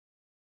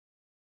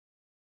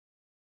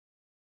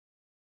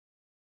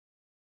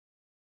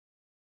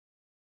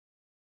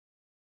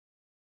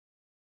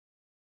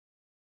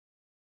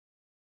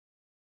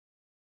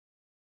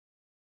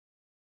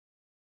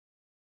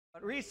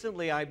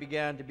Recently, I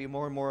began to be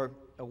more and more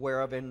aware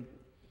of and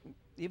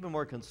even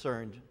more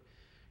concerned.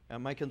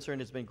 My concern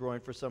has been growing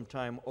for some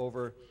time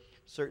over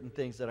certain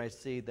things that I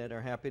see that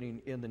are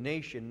happening in the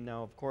nation.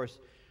 Now, of course,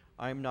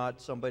 I'm not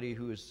somebody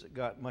who's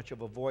got much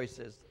of a voice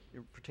as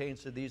it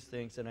pertains to these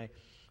things, and I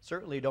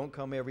certainly don't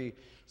come every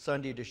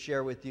Sunday to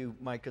share with you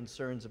my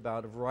concerns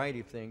about a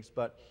variety of things,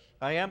 but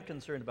I am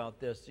concerned about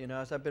this. You know,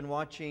 as I've been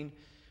watching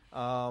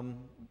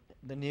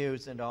the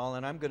news and all,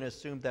 and I'm going to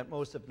assume that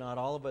most, if not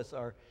all of us,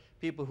 are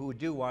people who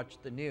do watch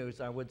the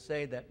news. I would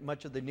say that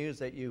much of the news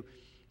that you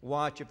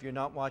watch, if you're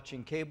not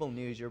watching cable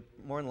news, you're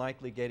more than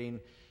likely getting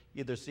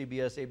either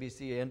CBS,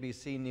 ABC,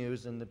 NBC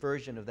News, and the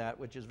version of that,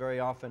 which is very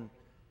often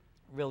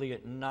really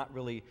not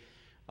really,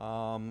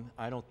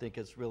 I don't think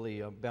it's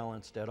really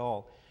balanced at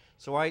all.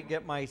 So I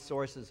get my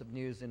sources of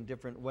news in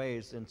different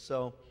ways, and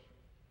so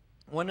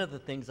one of the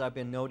things I've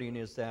been noting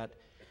is that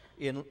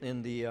in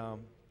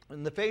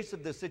the face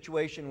of the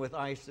situation with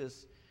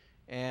ISIS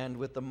and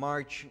with the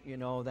march, you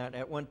know, that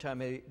at one time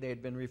they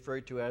had been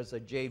referred to as a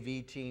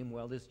JV team.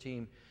 Well, this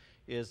team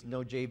is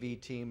no JV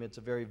team. It's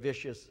a very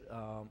vicious,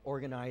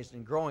 organized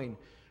and growing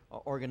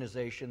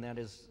organization that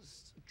is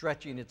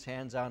stretching its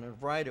hands out in a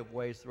variety of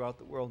ways throughout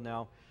the world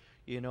now,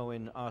 you know,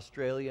 in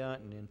Australia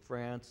and in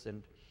France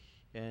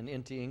and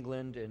into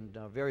England and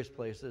various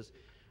places.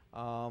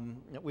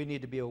 We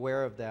need to be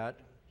aware of that.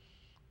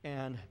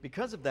 And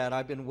because of that,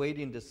 I've been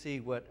waiting to see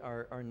what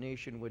our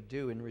nation would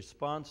do in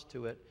response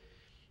to it,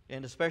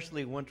 and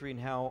especially wondering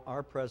how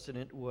our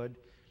president would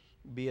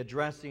be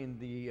addressing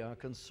the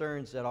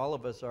concerns that all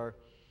of us are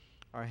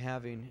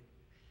having.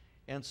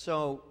 And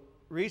so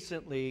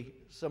recently,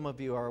 some of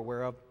you are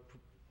aware of,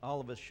 all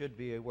of us should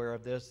be aware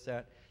of this,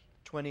 that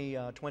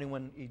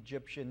 21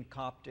 Egyptian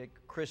Coptic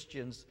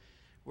Christians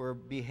were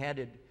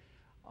beheaded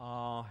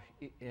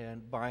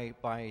and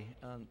by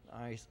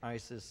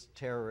ISIS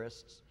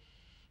terrorists.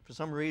 For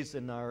some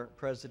reason, our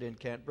president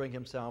can't bring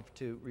himself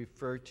to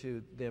refer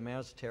to them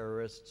as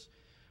terrorists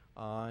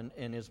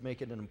and is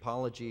making an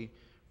apology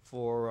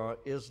for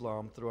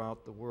Islam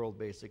throughout the world,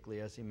 basically,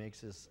 as he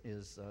makes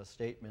his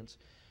statements.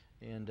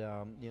 And,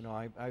 you know,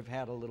 I've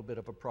had a little bit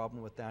of a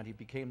problem with that. He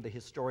became the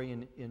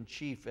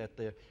historian-in-chief at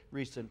the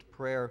recent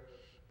prayer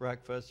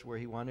breakfast where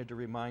he wanted to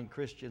remind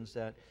Christians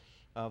that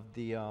of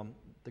the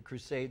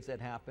Crusades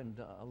that happened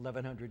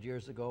 1,100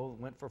 years ago,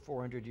 went for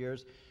 400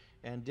 years,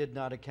 and did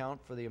not account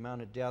for the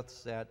amount of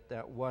deaths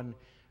that one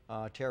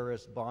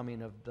terrorist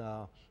bombing of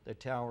the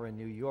tower in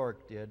New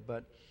York did.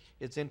 But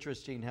it's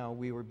interesting how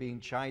we were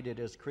being chided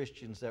as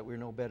Christians that we're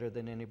no better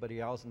than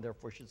anybody else and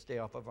therefore should stay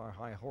off of our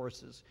high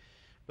horses.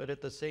 But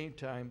at the same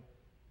time,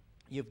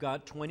 you've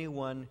got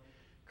 21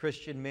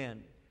 Christian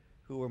men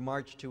who were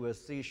marched to a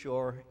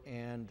seashore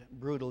and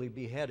brutally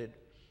beheaded,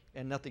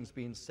 and nothing's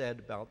being said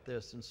about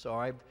this. And so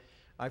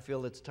I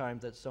feel it's time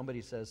that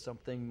somebody says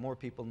something. More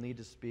people need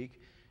to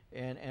speak.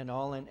 And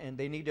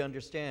they need to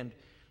understand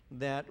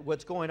that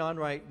what's going on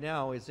right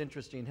now is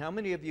interesting. How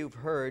many of you have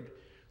heard,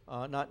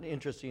 not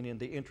interesting in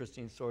the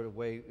interesting sort of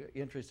way,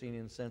 interesting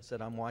in the sense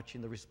that I'm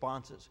watching the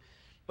responses,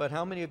 but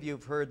how many of you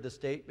have heard the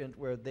statement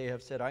where they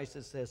have said,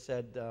 ISIS has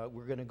said,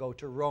 we're going to go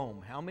to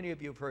Rome? How many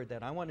of you have heard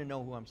that? I want to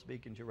know who I'm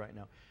speaking to right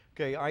now.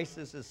 Okay,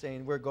 ISIS is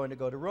saying we're going to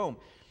go to Rome.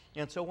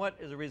 And so what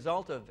is a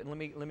result of, and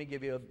let me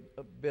give you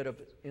a bit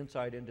of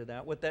insight into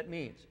that, what that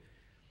means.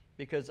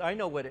 Because I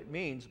know what it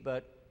means,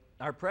 but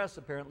our press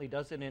apparently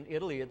doesn't, and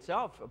Italy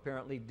itself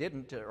apparently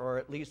didn't, or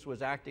at least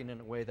was acting in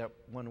a way that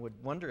one would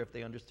wonder if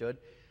they understood.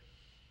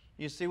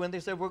 You see, when they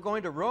said, we're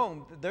going to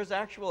Rome, there's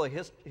actually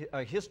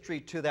a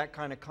history to that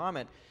kind of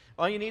comment.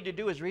 All you need to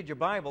do is read your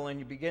Bible and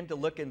you begin to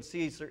look and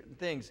see certain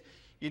things.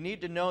 You need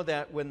to know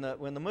that when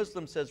the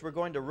Muslim says we're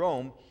going to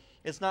Rome,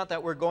 it's not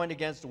that we're going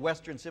against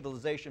Western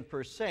civilization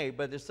per se,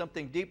 but there's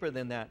something deeper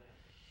than that.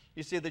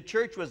 You see, the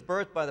church was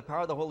birthed by the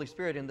power of the Holy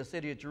Spirit in the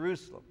city of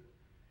Jerusalem.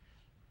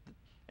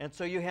 And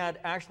so you had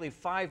actually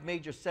 5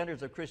 major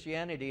centers of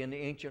Christianity in the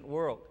ancient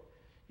world.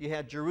 You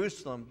had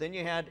Jerusalem, then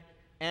you had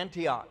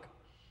Antioch.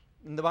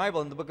 In the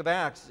Bible, in the book of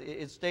Acts,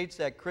 it states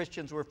that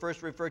Christians were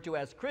first referred to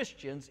as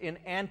Christians in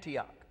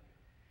Antioch.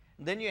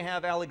 And then you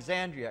have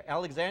Alexandria.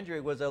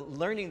 Alexandria was a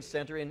learning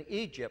center in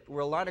Egypt where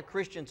a lot of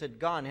Christians had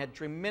gone, had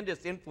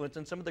tremendous influence,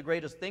 and some of the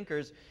greatest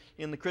thinkers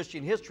in the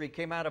Christian history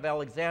came out of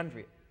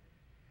Alexandria.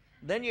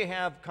 Then you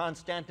have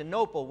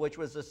Constantinople, which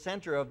was the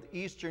center of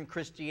Eastern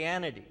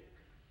Christianity.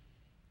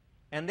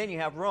 And then you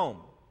have Rome.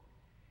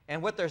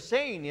 And what they're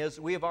saying is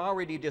we have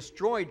already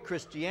destroyed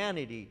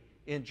Christianity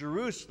in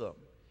Jerusalem.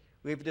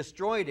 We've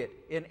destroyed it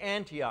in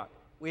Antioch.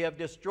 We have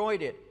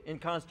destroyed it in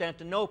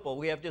Constantinople.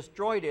 We have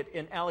destroyed it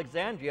in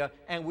Alexandria,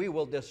 and we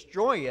will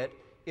destroy it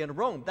in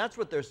Rome. That's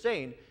what they're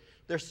saying.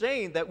 They're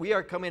saying that we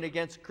are coming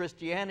against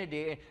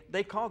Christianity.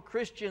 They call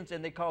Christians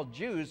and they call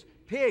Jews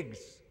pigs,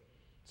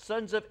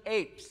 sons of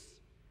apes.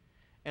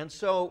 And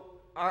so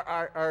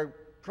our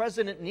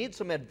president needs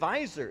some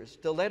advisors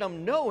to let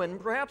him know, and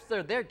perhaps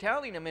they're there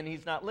telling him and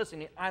he's not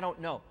listening. I don't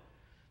know.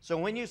 So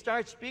when you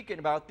start speaking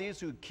about these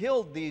who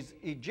killed these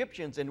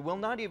Egyptians and will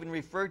not even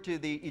refer to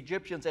the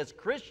Egyptians as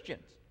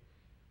Christians,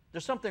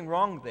 there's something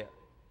wrong there.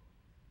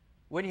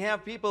 When you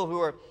have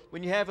people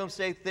when you have them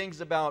say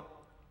things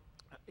about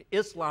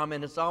Islam,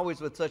 and it's always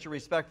with such a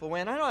respectful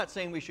way, and I'm not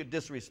saying we should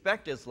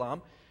disrespect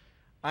Islam.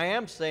 I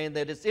am saying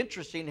that it's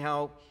interesting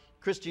how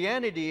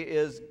Christianity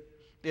is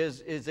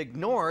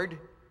ignored,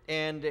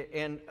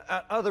 and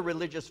other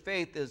religious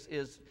faith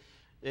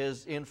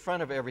is in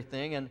front of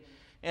everything.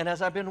 And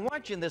as I've been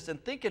watching this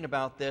and thinking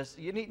about this,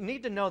 you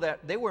need to know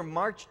that they were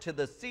marched to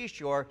the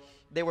seashore.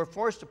 They were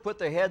forced to put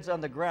their heads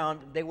on the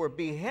ground. They were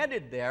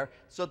beheaded there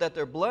so that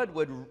their blood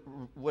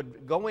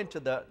would go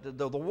into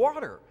the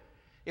water.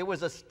 It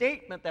was a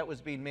statement that was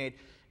being made.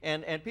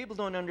 And people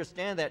don't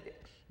understand that,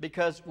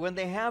 because when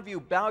they have you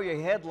bow your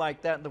head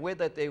like that in the way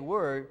that they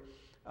were,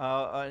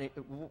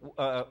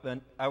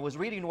 and I was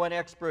reading one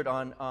expert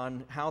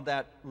on how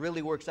that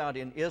really works out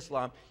in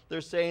Islam.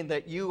 They're saying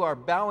that you are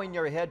bowing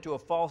your head to a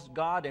false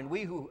god, and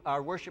we who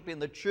are worshiping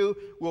the true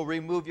will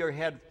remove your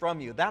head from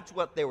you. That's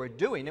what they were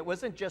doing. It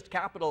wasn't just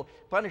capital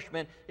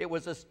punishment. It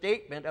was a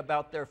statement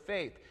about their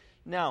faith.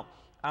 Now,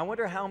 I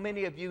wonder how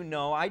many of you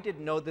know, I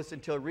didn't know this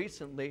until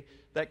recently,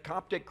 that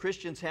Coptic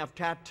Christians have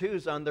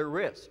tattoos on their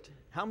wrist.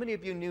 How many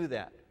of you knew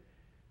that?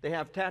 They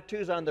have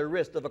tattoos on their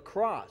wrist of a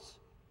cross.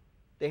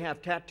 They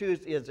have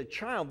tattoos. As a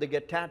child, they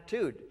get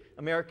tattooed.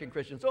 American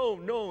Christians, oh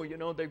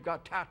no, they've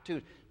got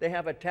tattoos. They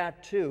have a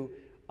tattoo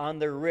on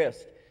their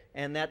wrist.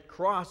 And that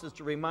cross is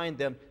to remind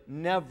them,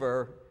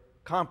 never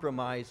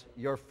compromise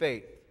your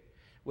faith.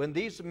 When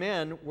these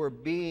men were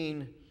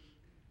being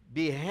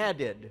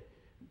beheaded,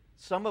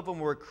 some of them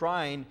were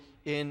crying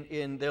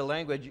in their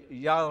language,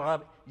 Ya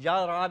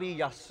Rabbi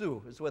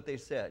Yasu is what they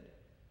said.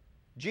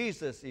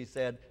 Jesus, he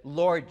said,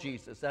 Lord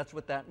Jesus. That's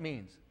what that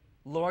means.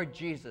 Lord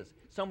Jesus.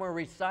 Some were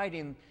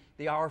reciting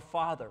the Our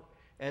Father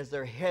as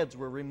their heads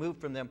were removed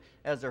from them,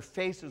 as their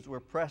faces were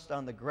pressed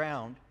on the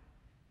ground.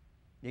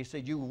 They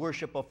said, you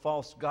worship a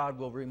false god,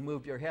 we'll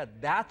remove your head.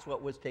 That's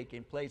what was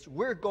taking place.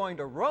 We're going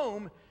to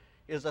Rome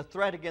is a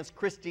threat against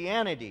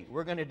Christianity.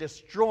 We're going to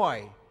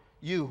destroy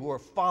you who are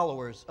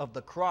followers of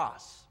the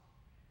cross.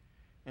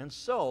 And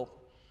so,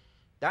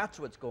 that's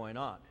what's going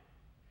on.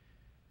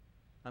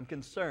 I'm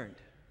concerned.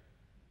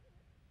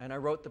 And I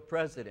wrote the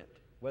president.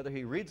 Whether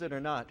he reads it or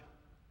not,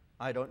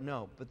 I don't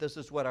know. But this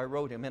is what I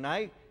wrote him. And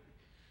I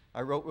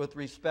wrote with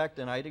respect,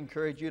 and I'd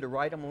encourage you to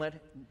write him and let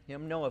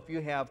him know if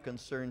you have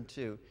concern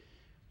too.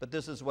 But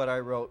this is what I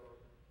wrote.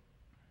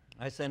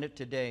 I sent it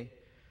today.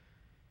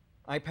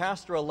 I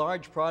pastor a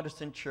large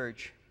Protestant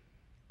church,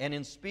 and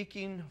in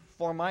speaking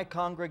for my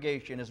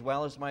congregation as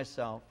well as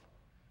myself,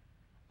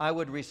 I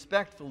would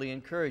respectfully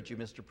encourage you,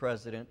 Mr.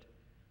 President,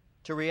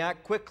 to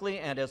react quickly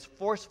and as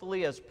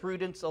forcefully as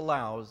prudence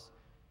allows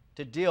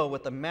to deal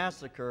with the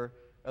massacre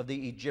of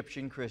the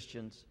Egyptian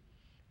Christians.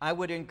 I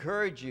would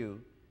encourage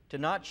you to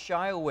not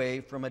shy away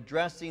from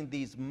addressing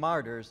these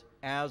martyrs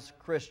as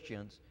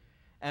Christians,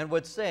 and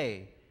would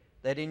say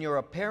that in your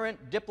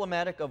apparent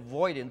diplomatic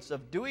avoidance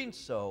of doing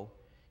so,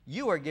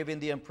 you are giving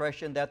the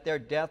impression that their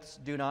deaths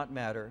do not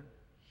matter.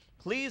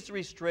 Please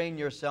restrain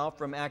yourself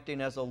from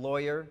acting as a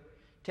lawyer.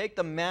 Take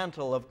the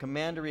mantle of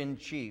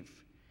Commander-in-Chief.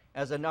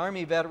 As an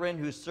Army veteran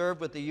who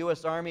served with the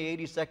U.S. Army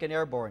 82nd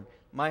Airborne,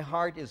 my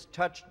heart is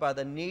touched by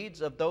the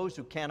needs of those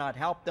who cannot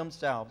help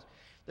themselves.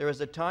 There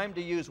is a time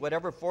to use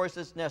whatever force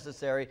is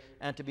necessary,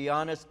 and to be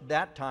honest,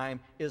 that time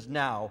is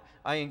now.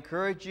 I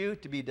encourage you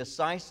to be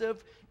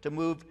decisive, to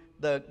move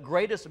the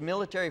greatest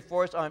military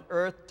force on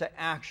earth to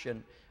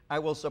action. I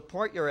will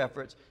support your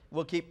efforts.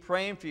 We'll keep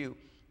praying for you.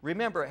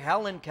 Remember,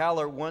 Helen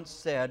Keller once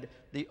said,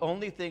 the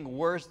only thing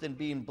worse than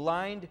being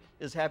blind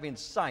is having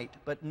sight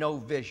but no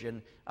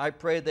vision. I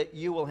pray that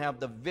you will have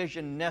the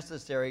vision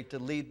necessary to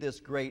lead this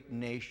great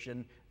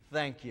nation.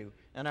 Thank you.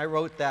 And I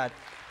wrote that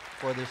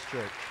for this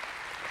church.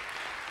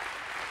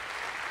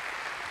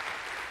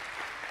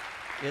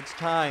 It's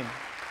time.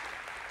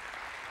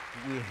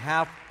 We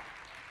have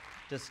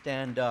to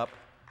stand up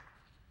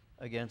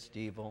against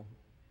evil.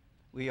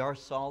 We are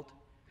salt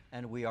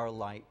and we are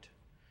light.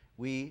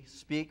 We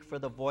speak for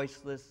the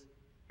voiceless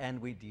and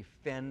we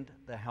defend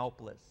the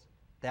helpless.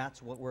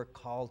 That's what we're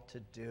called to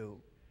do.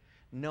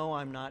 No,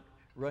 I'm not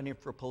running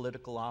for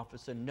political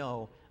office, and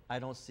no, I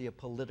don't see a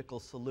political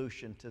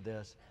solution to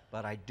this,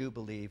 but I do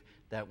believe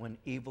that when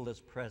evil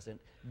is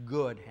present,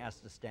 good has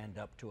to stand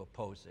up to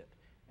oppose it.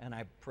 And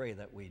I pray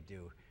that we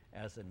do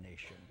as a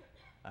nation.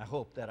 I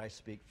hope that I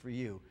speak for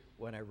you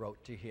when I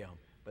wrote to him,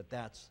 but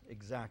that's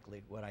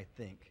exactly what I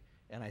think,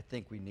 and I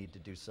think we need to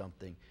do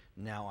something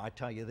now. I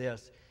tell you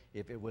this,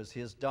 if it was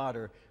his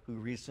daughter, who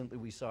recently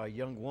we saw a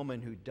young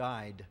woman who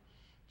died,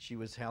 she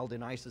was held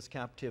in ISIS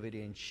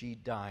captivity and she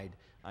died.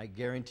 I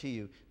guarantee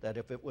you that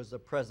if it was the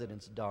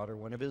president's daughter,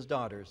 one of his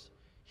daughters,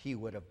 he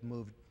would have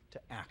moved to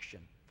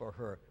action for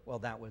her. Well,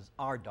 that was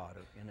our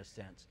daughter in a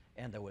sense,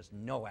 and there was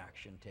no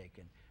action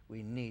taken.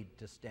 We need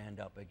to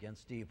stand up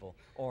against evil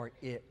or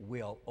it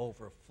will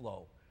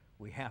overflow.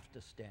 We have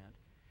to stand.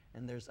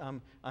 And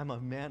I'm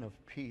a man of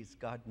peace,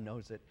 God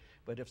knows it.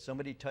 But if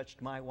somebody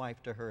touched my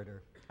wife to hurt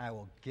her, I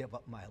will give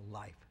up my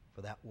life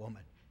for that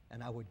woman.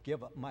 And I would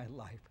give up my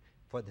life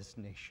for this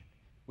nation.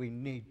 We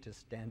need to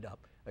stand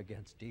up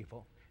against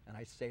evil. And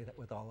I say that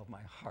with all of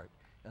my heart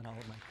and all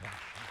of my passion.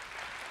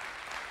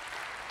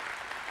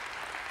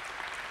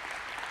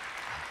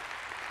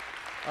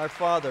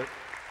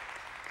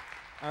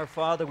 Our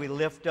Father, we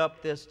lift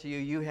up this to you.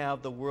 You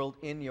have the world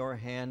in your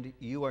hand.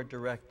 You are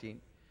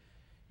directing.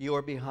 You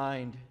are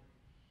behind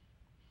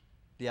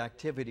the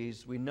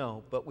activities we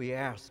know, but we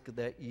ask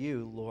that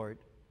you, Lord,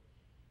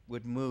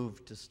 would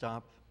move to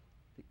stop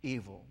the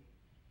evil.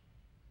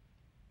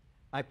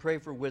 I pray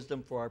for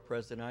wisdom for our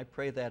president. I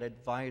pray that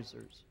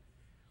advisors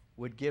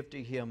would give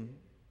to him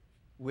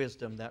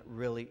wisdom that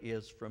really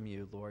is from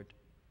you, Lord.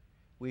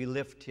 We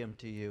lift him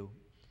to you.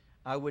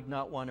 I would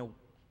not want to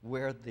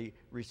wear the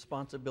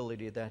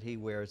responsibility that he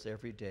wears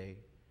every day.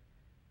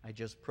 I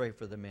just pray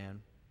for the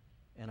man,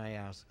 and I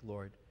ask,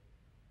 Lord,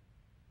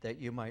 that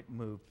you might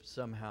move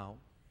somehow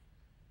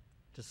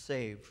to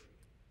save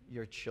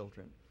your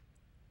children.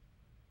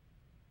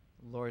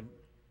 Lord,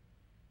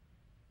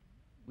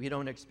 we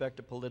don't expect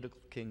a political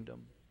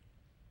kingdom.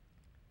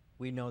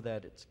 We know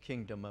that it's a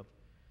kingdom of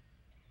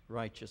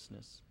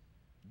righteousness,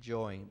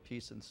 joy, and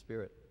peace in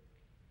spirit.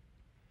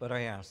 But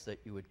I ask that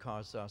you would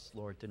cause us,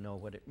 Lord, to know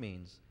what it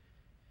means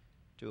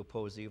to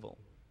oppose evil.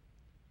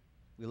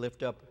 We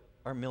lift up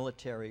our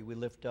military. We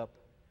lift up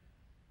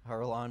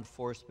our law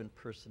enforcement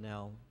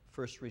personnel,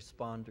 first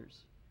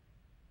responders.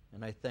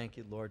 And I thank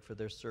you, Lord, for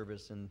their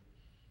service and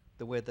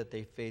the way that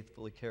they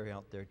faithfully carry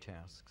out their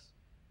tasks.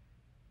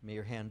 May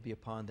your hand be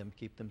upon them.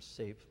 Keep them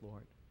safe,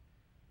 Lord,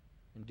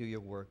 and do your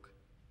work.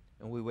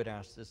 And we would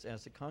ask this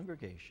as a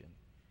congregation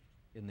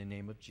in the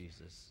name of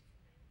Jesus.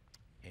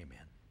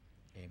 Amen.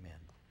 Amen.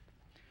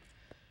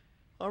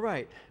 All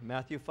right,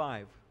 Matthew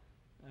 5.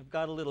 I've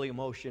got a little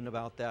emotion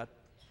about that.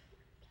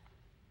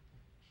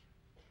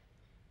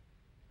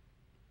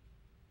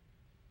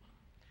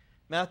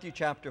 Matthew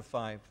chapter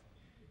 5.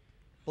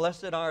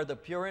 Blessed are the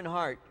pure in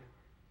heart,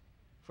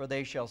 for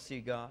they shall see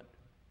God.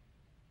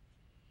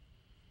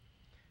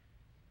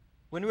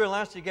 When we were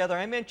last together,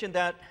 I mentioned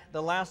that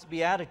the last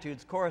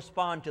Beatitudes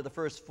correspond to the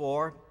first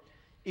four.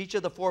 Each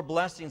of the four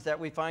blessings that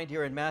we find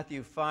here in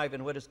Matthew 5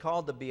 in what is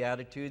called the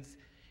Beatitudes,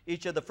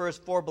 each of the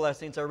first four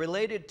blessings are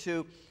related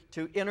to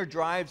inner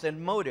drives and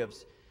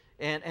motives.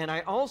 And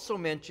I also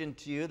mentioned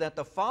to you that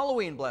the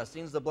following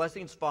blessings, the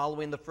blessings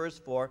following the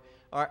first four,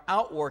 are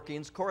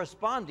outworkings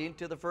corresponding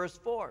to the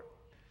first four.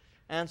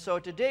 And so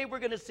today we're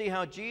going to see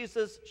how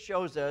Jesus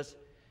shows us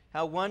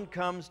how one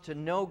comes to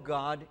know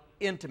God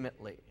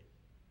intimately.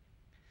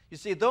 You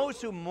see,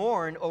 those who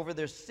mourn over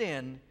their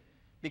sin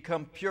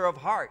become pure of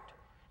heart.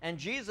 And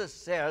Jesus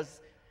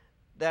says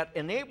that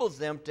enables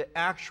them to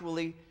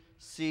actually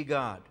see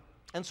God.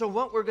 And so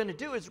what we're going to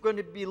do is we're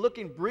going to be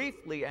looking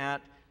briefly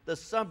at the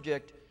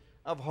subject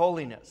of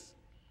holiness.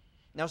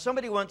 Now,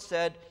 somebody once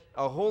said,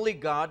 a holy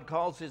God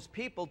calls his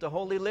people to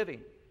holy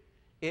living.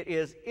 It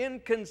is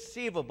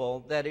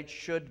inconceivable that it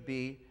should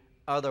be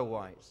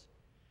otherwise.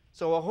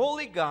 So a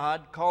holy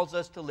God calls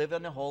us to live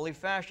in a holy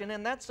fashion,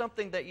 and that's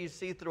something that you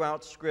see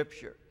throughout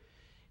Scripture.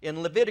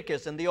 In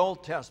Leviticus, in the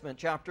Old Testament,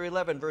 chapter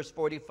 11, verse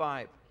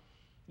 45,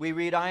 we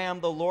read, I am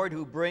the Lord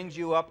who brings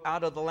you up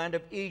out of the land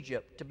of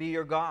Egypt to be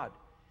your God.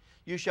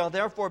 You shall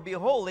therefore be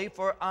holy,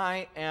 for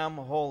I am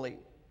holy.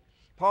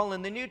 Paul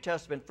in the New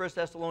Testament, 1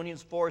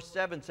 Thessalonians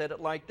 4:7, said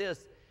it like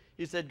this.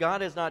 He said,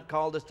 God has not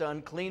called us to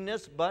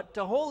uncleanness, but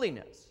to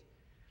holiness.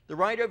 The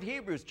writer of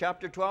Hebrews,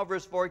 chapter 12,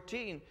 verse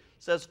 14,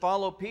 says,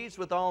 follow peace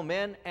with all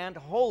men and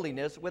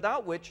holiness,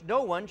 without which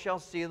no one shall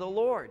see the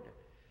Lord.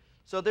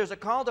 So there's a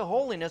call to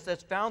holiness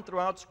that's found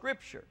throughout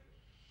Scripture.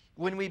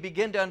 When we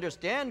begin to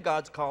understand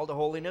God's call to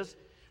holiness,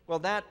 well,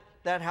 that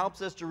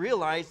helps us to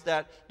realize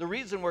that the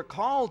reason we're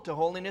called to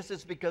holiness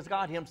is because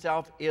God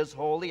himself is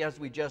holy, as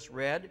we just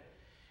read.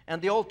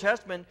 And the Old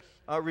Testament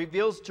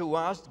reveals to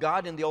us,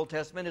 God in the Old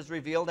Testament is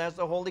revealed as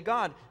the holy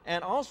God,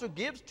 and also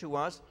gives to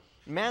us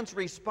man's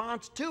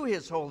response to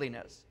his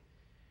holiness.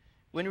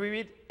 When we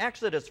read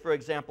Exodus, for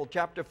example,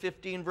 chapter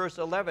 15, verse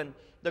 11,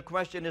 the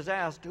question is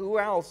asked, who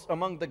else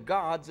among the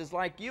gods is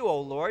like you, O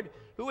Lord?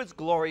 Who is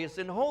glorious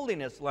in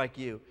holiness like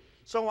you?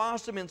 So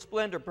awesome in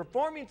splendor,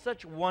 performing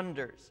such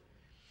wonders.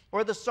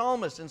 Or the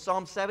psalmist in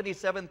Psalm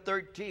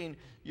 77:13,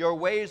 your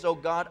ways, O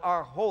God,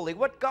 are holy.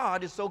 What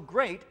God is so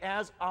great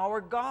as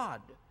our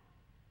God?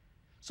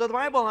 So the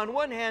Bible on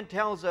one hand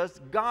tells us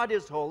God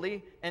is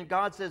holy, and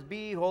God says,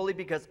 be ye holy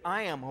because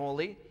I am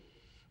holy.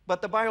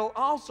 But the Bible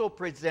also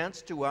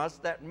presents to us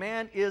that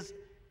man is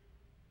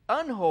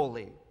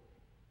unholy.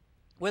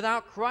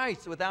 Without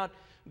Christ, without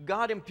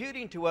God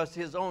imputing to us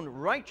his own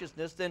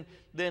righteousness,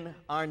 then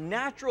our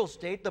natural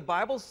state, the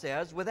Bible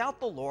says, without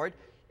the Lord,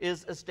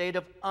 is a state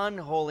of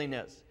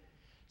unholiness.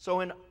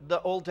 So in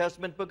the Old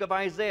Testament book of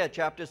Isaiah,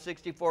 chapter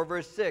 64,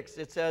 verse 6,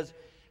 it says,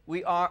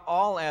 we are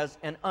all as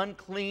an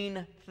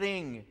unclean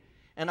thing,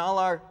 and all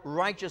our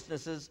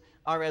righteousnesses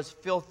are as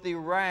filthy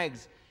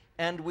rags,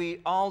 and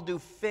we all do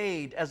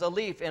fade as a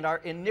leaf, and our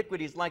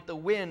iniquities like the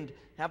wind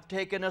have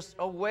taken us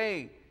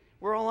away.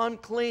 We're all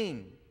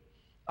unclean.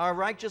 Our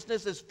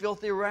righteousness is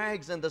filthy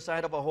rags in the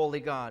sight of a holy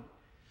God.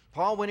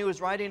 Paul, when he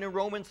was writing in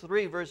Romans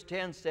 3, verse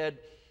 10, said,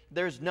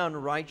 there's none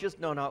righteous,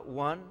 no, not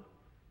one.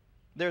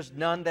 There's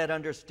none that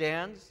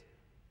understands.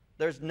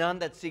 There's none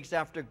that seeks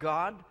after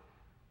God.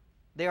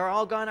 They are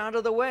all gone out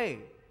of the way.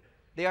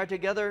 They are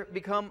together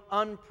become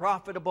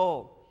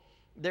unprofitable.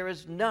 There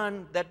is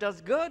none that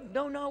does good,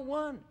 no, not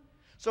one.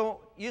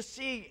 So you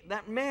see,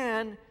 that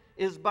man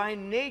is by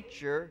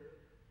nature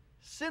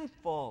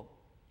sinful.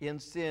 In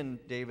sin,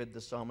 David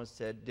the psalmist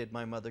said, did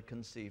my mother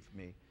conceive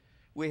me?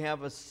 We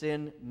have a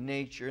sin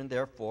nature, and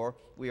therefore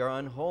we are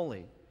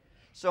unholy.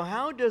 So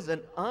how does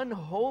an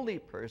unholy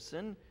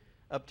person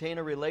obtain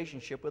a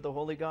relationship with a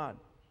holy God?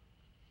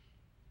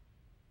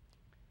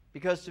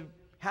 Because to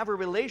have a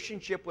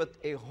relationship with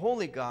a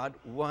holy God,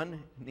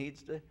 one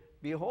needs to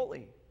be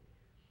holy.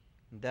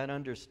 That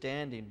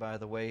understanding, by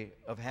the way,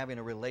 of having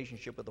a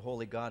relationship with the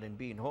holy God and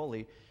being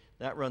holy,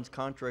 that runs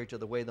contrary to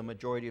the way the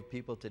majority of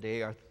people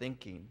today are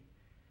thinking.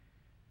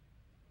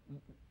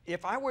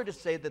 If I were to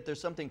say that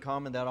there's something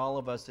common that all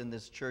of us in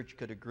this church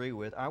could agree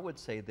with, I would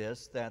say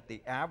this, that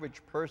the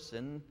average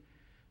person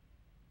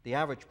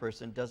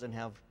doesn't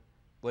have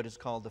what is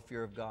called the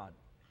fear of God.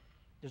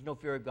 There's no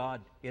fear of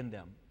God in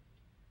them.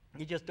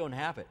 You just don't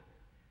have it.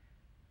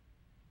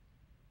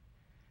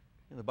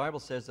 And the Bible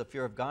says the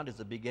fear of God is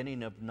the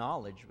beginning of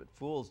knowledge, but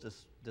fools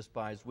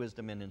despise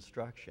wisdom and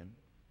instruction.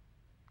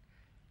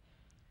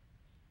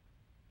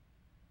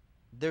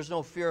 There's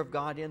no fear of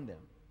God in them.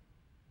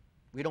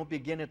 We don't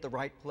begin at the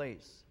right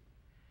place.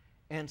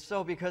 And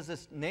so because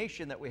this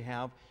nation that we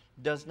have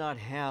does not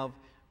have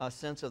a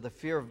sense of the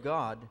fear of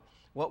God,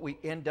 what we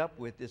end up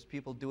with is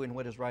people doing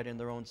what is right in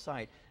their own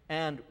sight.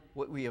 And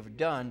what we have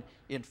done,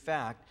 in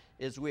fact,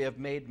 is we have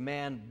made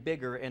man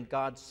bigger and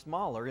God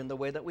smaller in the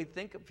way that we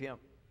think of him.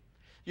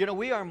 You know,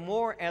 we are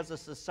more as a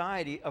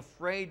society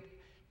afraid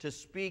to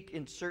speak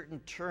in certain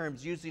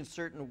terms, using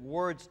certain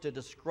words to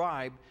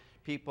describe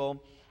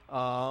people,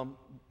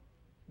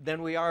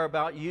 than we are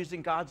about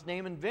using God's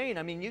name in vain.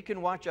 I mean, you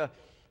can watch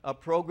a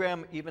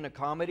program, even a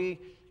comedy,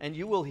 and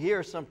you will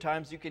hear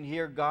sometimes, you can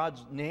hear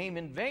God's name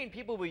in vain.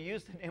 People will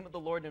use the name of the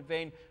Lord in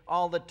vain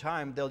all the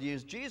time. They'll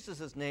use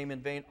Jesus' name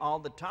in vain all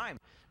the time.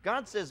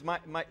 God says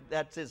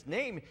that's his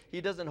name. He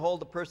doesn't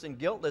hold the person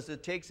guiltless.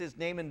 It takes his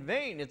name in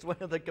vain. It's one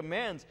of the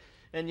commands.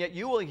 And yet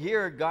you will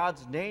hear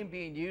God's name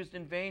being used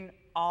in vain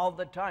all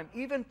the time,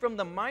 even from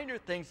the minor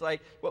things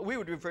like what we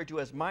would refer to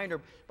as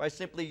minor, by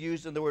simply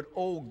using the word,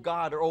 oh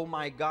God, or oh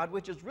my God,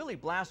 which is really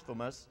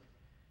blasphemous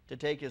to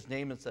take his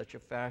name in such a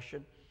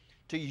fashion,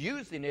 to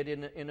using it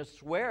in a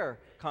swear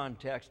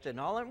context and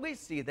all. And we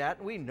see that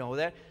and we know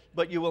that,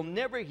 but you will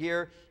never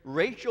hear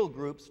racial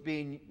groups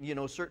being,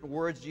 certain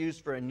words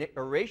used for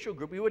a racial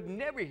group. You would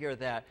never hear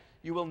that.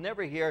 You will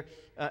never hear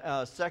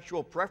a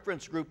sexual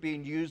preference group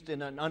being used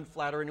in an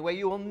unflattering way.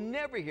 You will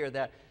never hear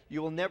that.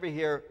 You will never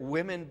hear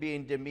women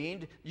being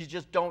demeaned. You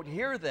just don't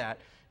hear that.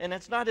 And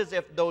it's not as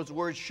if those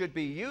words should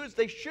be used.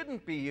 They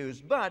shouldn't be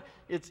used. But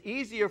it's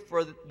easier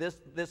for this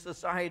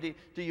society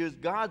to use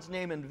God's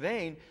name in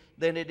vain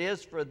than it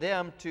is for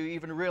them to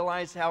even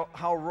realize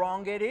how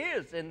wrong it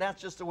is. And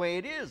that's just the way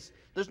it is.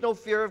 There's no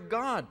fear of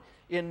God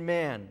in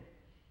man.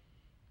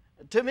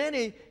 To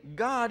many,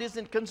 God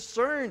isn't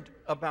concerned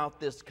about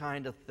this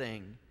kind of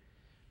thing.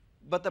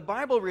 But the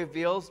Bible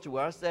reveals to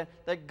us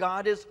that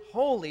God is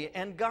holy,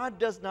 and God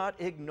does not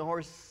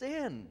ignore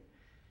sin.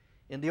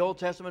 In the Old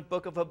Testament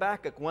book of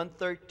Habakkuk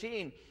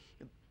 1:13,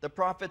 the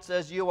prophet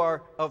says, you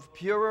are of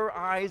purer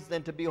eyes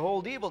than to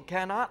behold evil,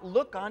 cannot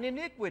look on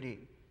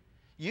iniquity.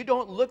 You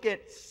don't look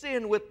at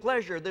sin with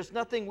pleasure. There's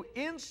nothing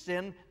in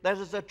sin that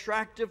is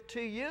attractive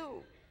to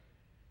you,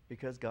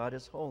 because God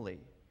is holy.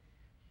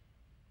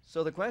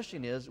 So the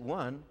question is,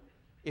 one,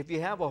 if you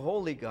have a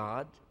holy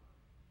God,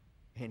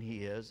 and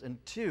he is,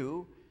 and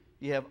two,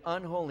 you have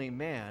unholy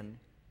man,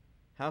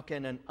 how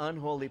can an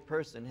unholy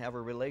person have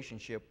a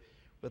relationship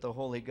with a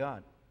holy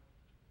God?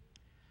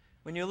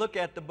 When you look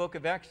at the book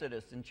of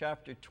Exodus in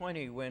chapter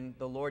 20, when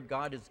the Lord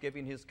God is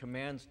giving his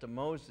commands to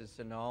Moses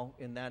and all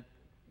in that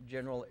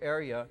general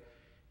area,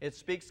 it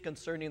speaks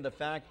concerning the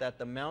fact that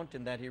the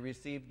mountain that he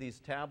received these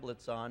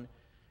tablets on,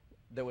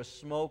 there was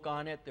smoke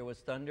on it, there was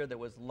thunder, there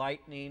was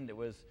lightning, there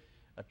was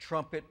a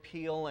trumpet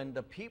peal, and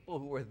the people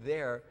who were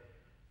there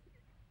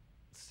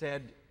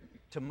said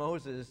to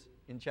Moses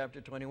in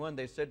chapter 21,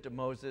 they said to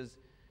Moses,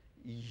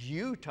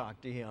 you talk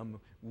to him,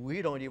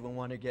 we don't even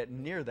want to get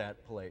near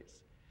that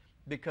place.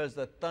 Because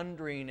the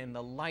thundering and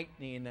the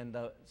lightning and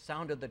the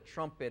sound of the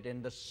trumpet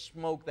and the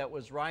smoke that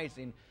was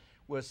rising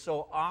was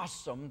so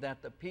awesome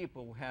that the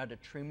people had a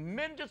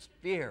tremendous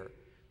fear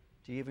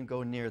to even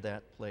go near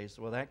that place.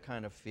 Well, that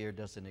kind of fear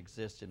doesn't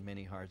exist in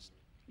many hearts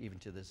even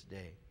to this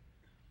day.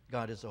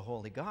 God is a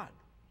holy God.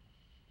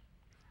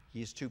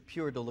 He is too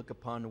pure to look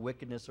upon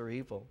wickedness or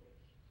evil.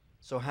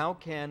 So how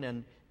can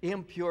an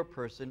impure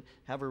person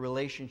have a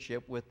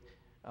relationship with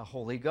a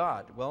holy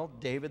God? Well,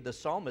 David the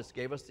psalmist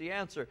gave us the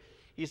answer.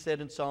 He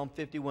said in Psalm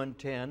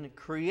 51:10,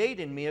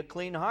 create in me a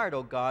clean heart,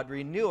 O God,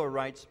 renew a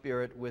right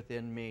spirit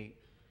within me.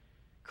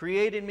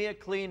 Create in me a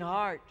clean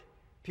heart.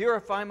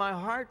 Purify my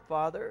heart,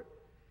 Father.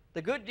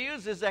 The good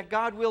news is that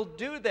God will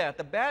do that.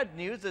 The bad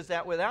news is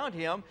that without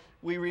Him,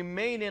 we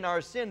remain in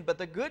our sin. But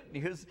the good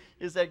news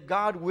is that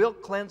God will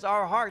cleanse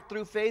our heart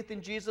through faith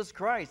in Jesus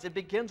Christ. It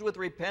begins with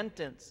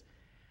repentance.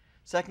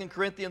 2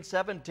 Corinthians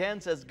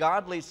 7:10 says,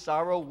 godly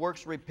sorrow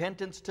works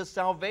repentance to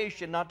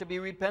salvation, not to be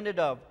repented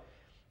of.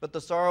 But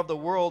the sorrow of the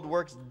world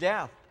works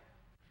death.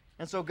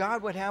 And so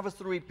God would have us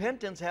through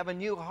repentance have a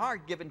new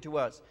heart given to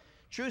us.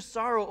 True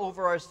sorrow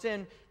over our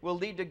sin will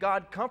lead to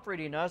God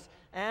comforting us,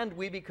 and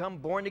we become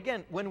born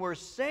again. When we're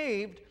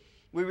saved,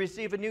 we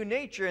receive a new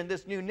nature, and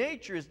this new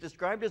nature is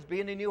described as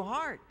being a new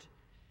heart.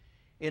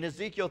 In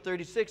Ezekiel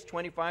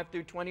 36:25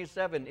 through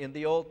 27, in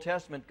the Old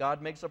Testament,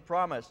 God makes a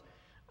promise.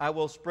 I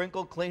will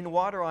sprinkle clean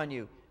water on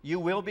you. You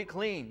will be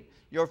clean.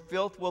 Your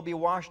filth will be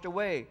washed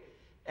away,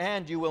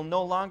 and you will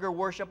no longer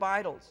worship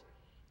idols.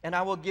 And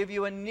I will give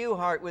you a new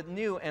heart with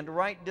new and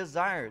right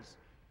desires.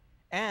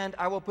 And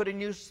I will put a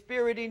new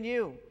spirit in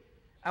you.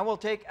 I will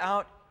take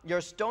out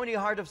your stony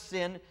heart of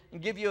sin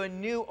and give you a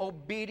new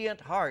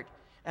obedient heart.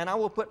 And I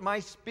will put my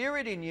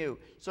spirit in you,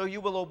 so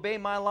you will obey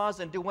my laws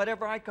and do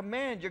whatever I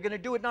command. You're going to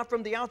do it not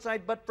from the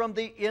outside, but from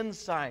the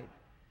inside.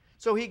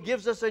 So He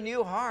gives us a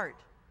new heart.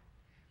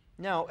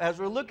 Now, as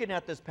we're looking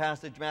at this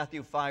passage,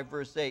 Matthew 5,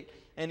 verse 8,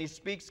 and He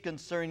speaks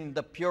concerning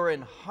the pure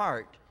in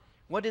heart.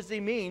 What does He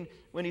mean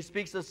when He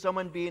speaks of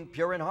someone being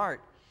pure in heart?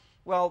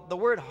 Well, the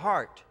word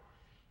heart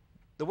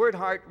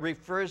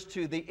refers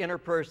to the inner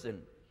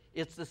person.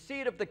 It's the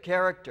seat of the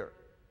character.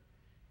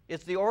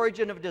 It's the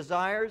origin of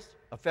desires,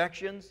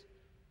 affections,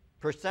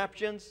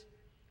 perceptions,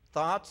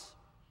 thoughts,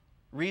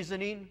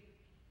 reasoning,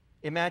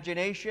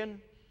 imagination,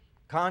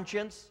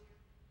 conscience,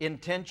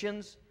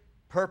 intentions,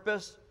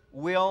 purpose,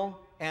 will,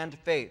 and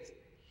faith.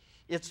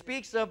 It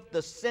speaks of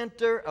the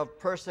center of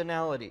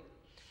personality.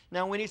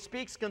 Now, when He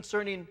speaks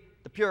concerning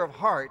the pure of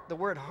heart, the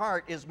word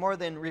heart is more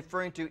than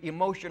referring to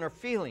emotion or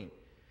feeling.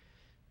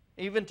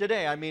 Even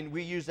today, I mean,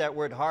 we use that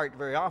word heart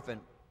very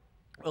often.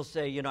 We'll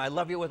say, I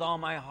love you with all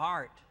my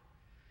heart.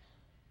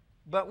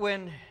 But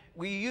when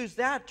we use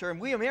that term,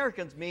 we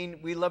Americans mean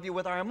we love you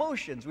with our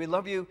emotions. We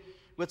love you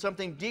with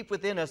something deep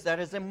within us that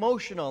is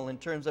emotional in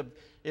terms of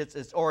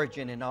its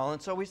origin and all.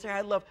 And so we say,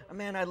 I love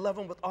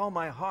him with all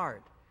my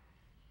heart.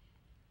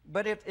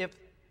 But if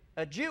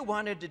a Jew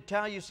wanted to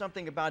tell you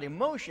something about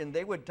emotion,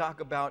 they would talk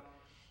about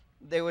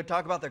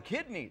their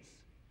kidneys,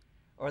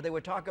 or they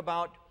would talk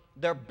about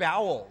their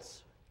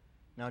bowels.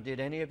 Now, did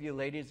any of you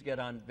ladies get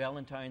on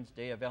Valentine's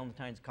Day a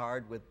Valentine's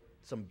card with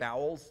some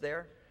bowels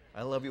there?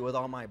 I love you with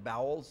all my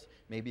bowels,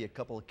 maybe a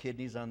couple of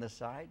kidneys on the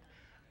side.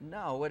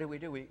 No, what do?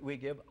 We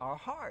give our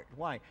heart.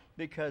 Why?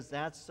 Because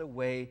that's the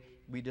way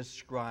we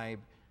describe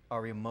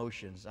our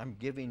emotions. I'm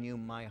giving you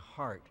my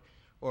heart,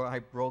 or I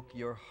broke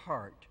your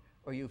heart,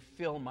 or you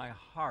fill my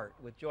heart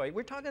with joy.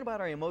 We're talking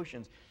about our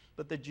emotions,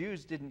 but the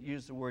Jews didn't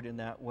use the word in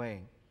that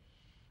way.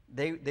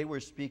 They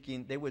would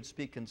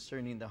speak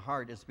concerning the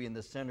heart as being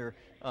the center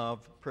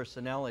of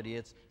personality.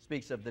 It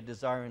speaks of the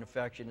desire and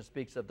affection. It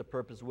speaks of the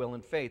purpose, will,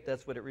 and faith.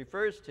 That's what it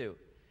refers to.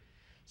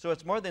 So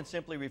it's more than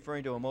simply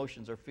referring to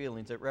emotions or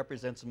feelings. It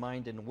represents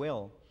mind and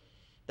will.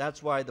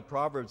 That's why the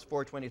Proverbs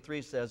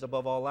 4:23 says,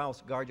 above all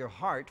else, guard your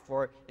heart,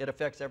 for it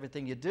affects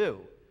everything you do.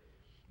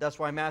 That's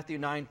why Matthew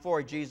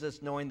 9:4,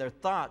 Jesus, knowing their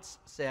thoughts,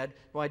 said,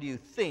 why do you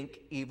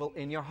think evil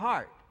in your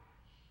heart?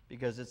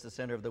 Because it's the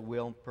center of the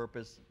will,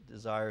 purpose,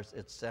 desires,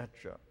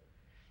 etc.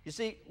 You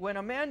see, when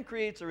a man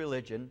creates a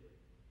religion,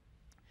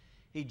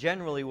 he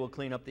generally will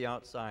clean up the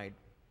outside.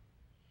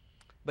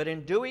 But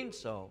in doing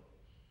so,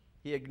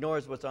 he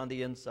ignores what's on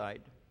the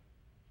inside.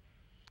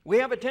 We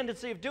have a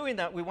tendency of doing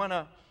that. We want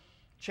to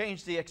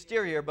change the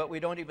exterior, but we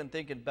don't even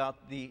think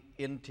about the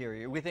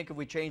interior. We think if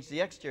we change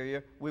the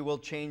exterior, we will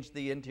change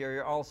the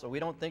interior also. We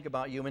don't think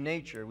about human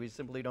nature. We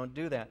simply don't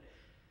do that.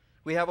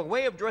 We have a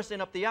way of dressing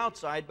up the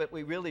outside, but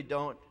we really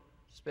don't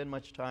spend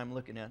much time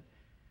looking at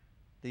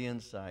the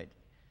inside.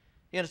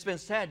 It's been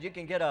said you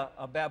can get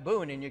a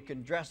baboon and you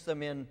can dress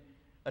them in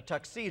a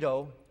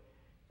tuxedo,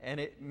 and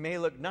it may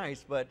look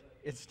nice, but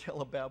it's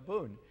still a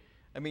baboon.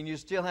 I mean, you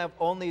still have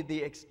only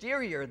the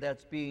exterior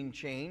that's being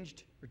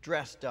changed or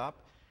dressed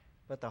up,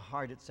 but the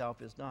heart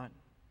itself is not.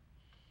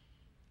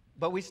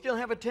 But we still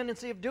have a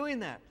tendency of doing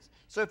that.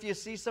 So if you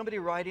see somebody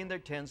riding their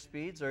 10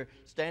 speeds or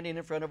standing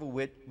in front of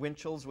a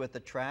windshield with a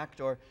tract,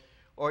 or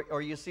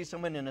you see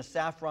someone in a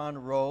saffron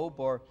robe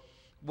or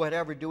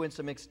whatever doing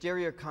some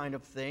exterior kind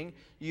of thing,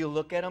 you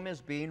look at them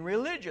as being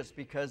religious,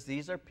 because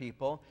these are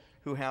people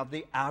who have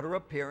the outer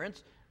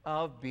appearance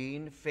of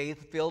being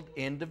faith-filled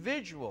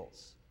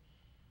individuals.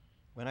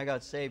 When I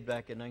got saved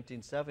back in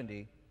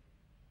 1970,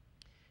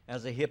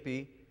 as a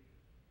hippie,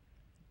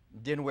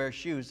 didn't wear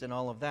shoes and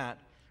all of that,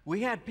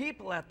 we had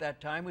people at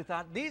that time who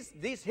thought these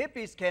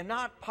hippies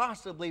cannot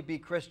possibly be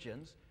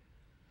Christians,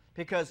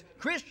 because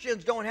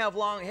Christians don't have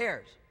long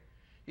hairs.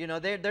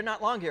 They're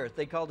not long hairs.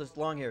 They called us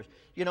long hairs.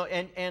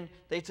 And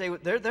they'd say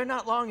they're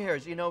not long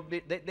hairs.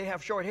 They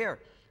have short hair.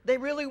 They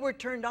really were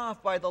turned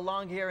off by the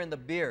long hair and the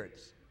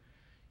beards.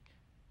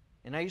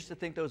 And I used to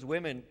think those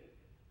women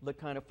looked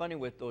kind of funny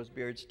with those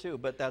beards too,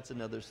 but that's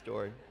another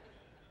story.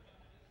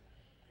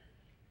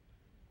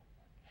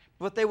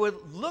 But they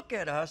would look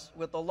at us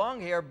with the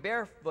long hair,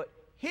 barefoot,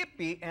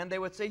 hippie, and they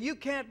would say, you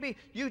can't be,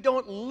 you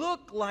don't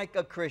look like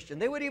a Christian.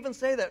 They would even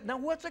say that. Now,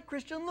 what's a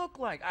Christian look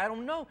like? I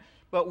don't know.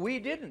 But we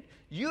didn't.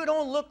 You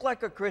don't look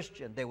like a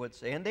Christian, they would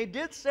say. And they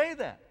did say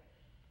that.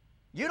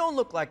 You don't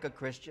look like a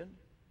Christian.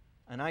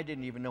 And I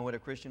didn't even know what a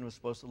Christian was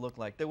supposed to look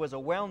like. There was a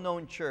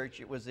well-known church.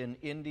 It was in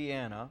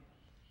Indiana.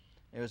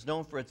 It was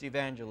known for its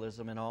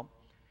evangelism and all.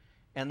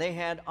 And they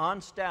had on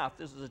staff,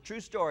 this is a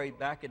true story,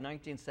 back in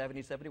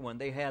 1970, 71,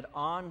 they had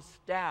on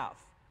staff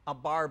a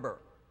barber.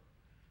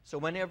 So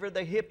whenever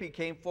the hippie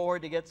came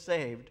forward to get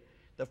saved,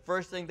 the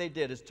first thing they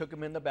did is took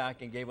him in the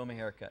back and gave him a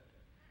haircut.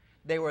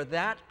 They were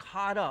that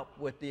caught up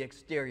with the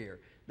exterior.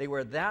 They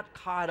were that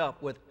caught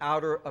up with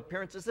outer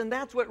appearances. And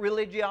that's what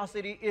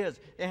religiosity is.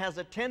 It has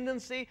a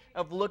tendency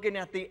of looking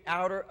at the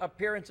outer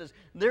appearances.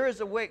 There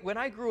is a way. When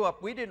I grew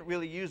up, we didn't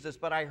really use this,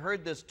 but I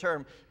heard this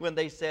term when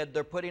they said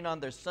they're putting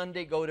on their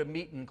Sunday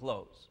go-to-meeting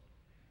clothes,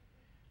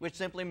 which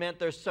simply meant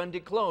their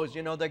Sunday clothes.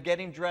 You know, they're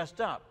getting dressed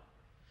up.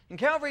 In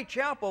Calvary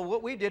Chapel,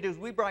 what we did is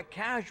we brought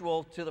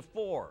casual to the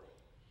fore.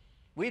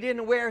 We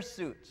didn't wear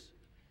suits.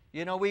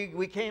 You know,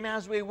 we came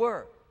as we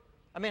were.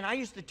 I mean, I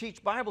used to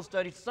teach Bible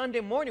studies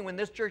Sunday morning when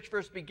this church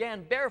first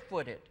began,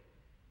 barefooted.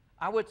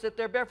 I would sit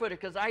there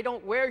barefooted because I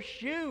don't wear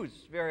shoes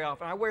very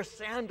often. I wear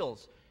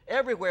sandals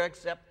everywhere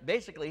except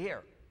basically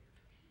here.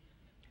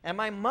 And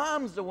my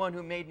mom's the one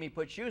who made me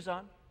put shoes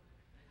on.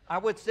 I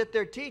would sit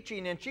there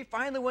teaching, and she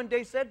finally one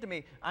day said to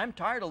me, I'm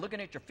tired of looking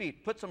at your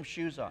feet. Put some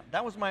shoes on.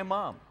 That was my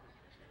mom.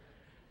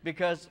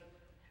 Because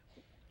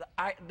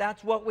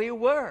that's what we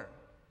were.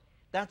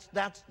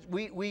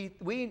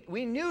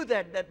 We knew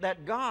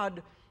that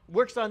God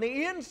works on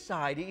the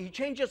inside. He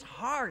changes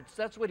hearts.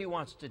 That's what He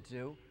wants to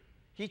do.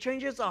 He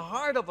changes the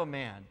heart of a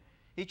man.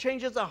 He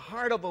changes the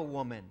heart of a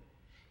woman.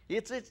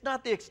 It's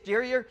not the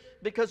exterior,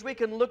 because we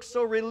can look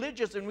so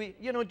religious. And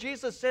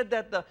Jesus said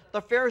that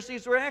the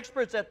Pharisees were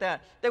experts at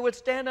that. They would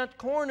stand at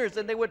corners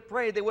and they would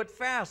pray. They would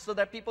fast so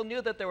that people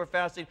knew that they were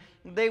fasting.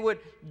 They would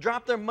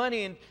drop their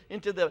money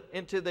into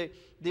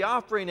the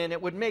offering, and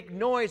it would make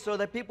noise so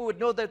that people would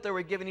know that they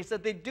were giving. He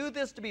said they do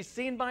this to be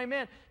seen by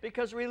men,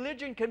 because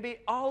religion can be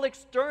all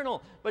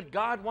external, but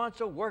God wants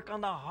to work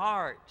on the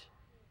heart.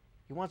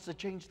 He wants to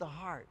change the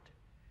heart,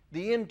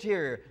 the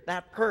interior,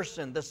 that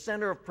person, the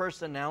center of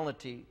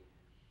personality.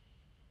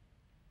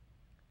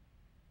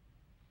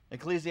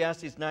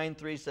 Ecclesiastes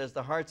 9:3 says,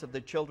 the hearts of the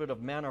children of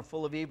men are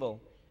full of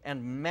evil,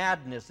 and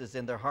madness is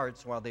in their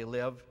hearts while they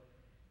live,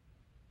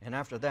 and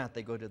after that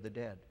they go to the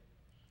dead.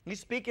 He's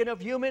speaking of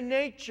human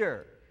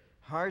nature.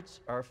 Hearts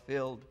are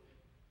filled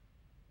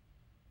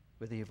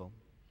with evil.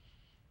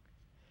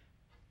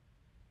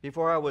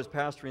 Before I was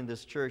pastoring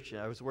this church,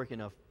 I was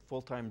working a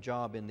full-time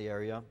job in the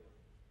area.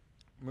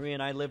 Marie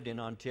and I lived in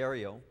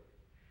Ontario,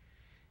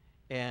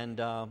 and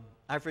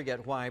I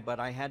forget why,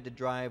 but I had to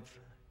drive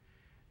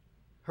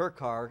her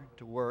car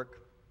to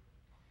work.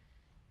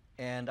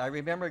 And I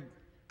remember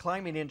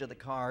climbing into the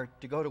car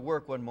to go to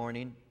work one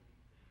morning,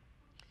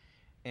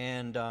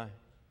 and the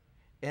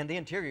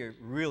interior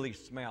really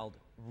smelled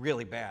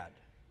really bad.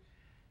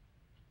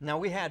 Now,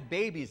 we had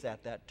babies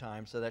at that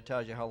time, so that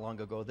tells you how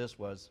long ago this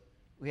was.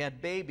 We had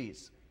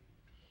babies.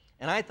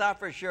 And I thought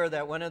for sure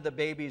that one of the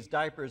baby's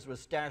diapers was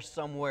stashed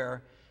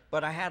somewhere,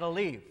 but I had to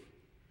leave.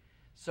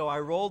 So I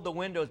rolled the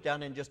windows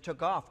down and just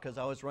took off because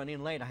I was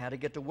running late. I had to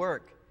get to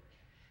work.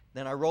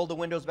 Then I rolled the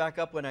windows back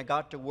up when I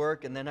got to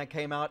work, and then I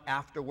came out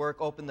after work,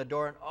 opened the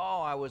door, and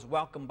I was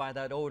welcomed by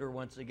that odor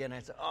once again. I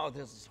said,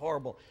 this is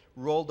horrible.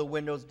 Rolled the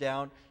windows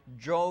down,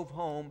 drove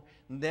home,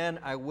 and then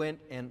I went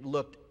and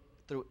looked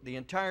through the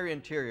entire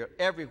interior,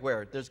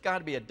 everywhere. There's got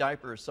to be a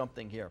diaper or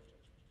something here.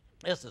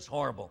 This is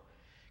horrible.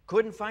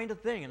 Couldn't find a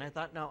thing, and I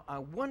thought, now, I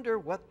wonder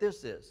what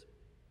this is.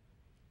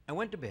 I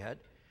went to bed.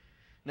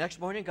 Next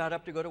morning, got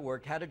up to go to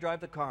work, had to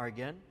drive the car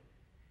again.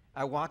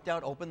 I walked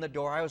out, opened the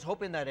door. I was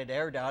hoping that it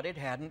aired out. It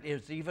hadn't. It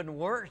was even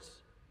worse.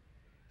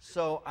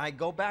 So I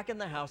go back in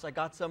the house. I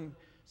got some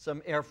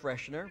air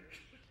freshener.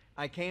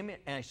 I came in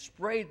and I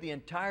sprayed the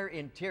entire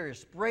interior,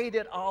 sprayed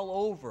it all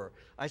over.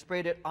 I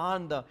sprayed it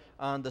on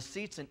the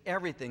seats and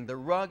everything, the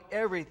rug,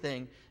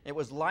 everything. It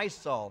was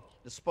Lysol.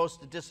 It's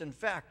supposed to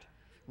disinfect.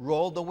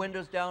 Rolled the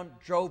windows down,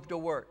 drove to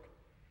work.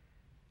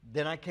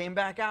 Then I came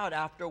back out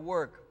after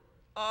work.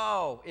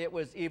 It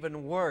was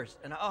even worse.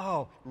 And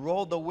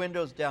rolled the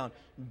windows down,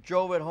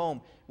 drove it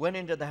home, went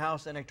into the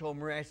house, and I told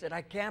Maria, I said,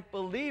 I can't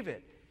believe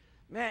it.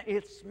 Man,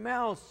 it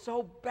smells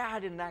so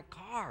bad in that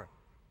car.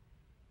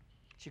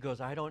 She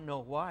goes, I don't know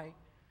why.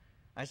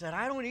 I said,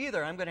 I don't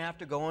either. I'm going to have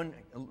to go and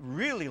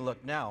really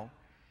look now.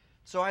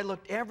 So I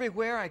looked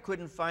everywhere. I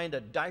couldn't find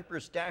a diaper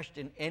stashed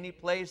in any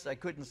place. I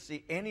couldn't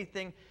see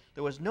anything.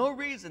 There was no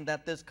reason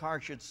that this car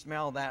should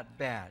smell that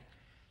bad.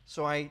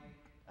 So I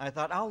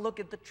thought, I'll look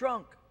at the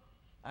trunk.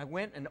 I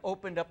went and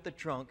opened up the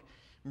trunk.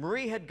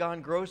 Marie had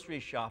gone grocery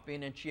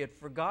shopping, and she had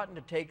forgotten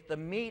to take the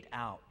meat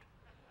out.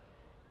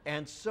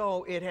 And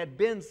so it had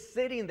been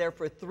sitting there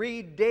for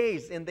 3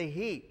 days in the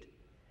heat.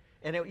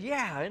 And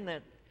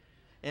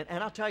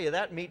and I'll tell you,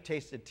 that meat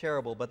tasted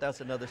terrible, but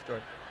that's another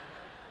story.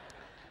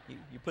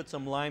 You put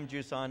some lime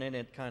juice on it and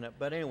it kind of,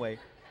 but anyway.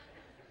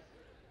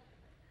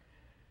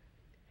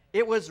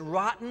 It was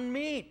rotten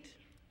meat.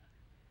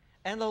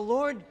 And the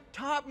Lord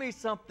taught me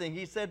something.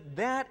 He said,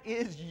 that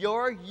is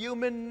your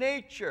human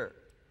nature.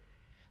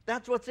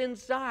 That's what's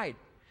inside.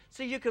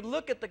 See, you could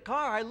look at the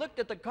car. I looked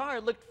at the car.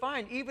 It looked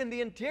fine. Even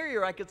the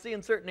interior, I could see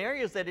in certain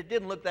areas that it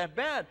didn't look that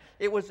bad.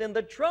 It was in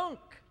the trunk.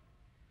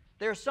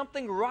 There's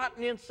something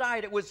rotten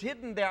inside. It was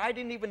hidden there. I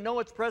didn't even know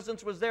its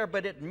presence was there,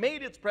 but it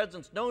made its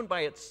presence known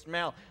by its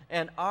smell.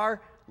 And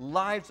our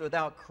lives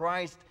without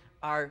Christ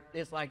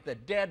it's like the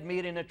dead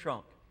meat in a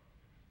trunk.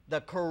 The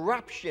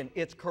corruption,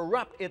 it's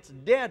corrupt, it's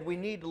dead. We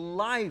need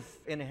life,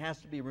 and it has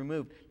to be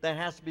removed. That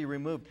has to be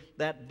removed.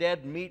 That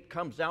dead meat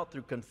comes out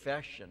through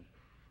confession.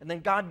 And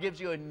then God gives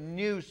you a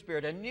new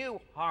spirit, a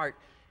new heart,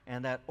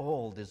 and that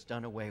old is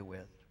done away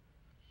with.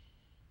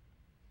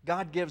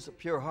 God gives a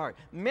pure heart.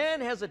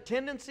 Man has a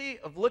tendency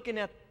of looking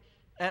at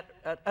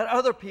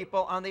other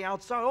people on the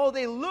outside. Oh,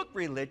 they look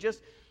religious.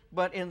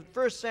 But in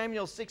 1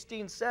 Samuel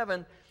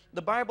 16:7,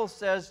 the Bible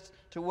says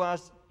to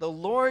us, the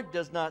Lord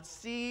does not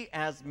see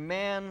as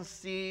man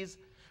sees,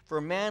 for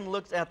man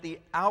looks at the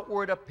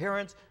outward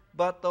appearance,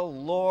 but the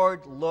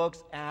Lord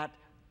looks at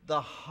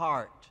the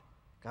heart.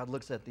 God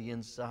looks at the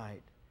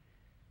inside.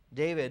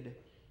 David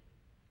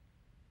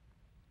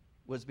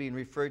was being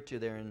referred to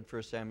there in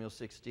 1 Samuel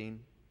 16.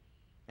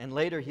 And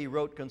later he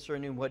wrote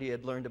concerning what he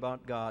had learned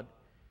about God.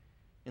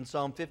 In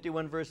Psalm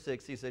 51, verse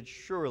 6, he said,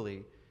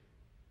 surely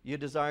you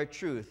desire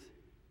truth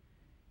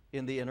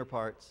in the inner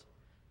parts.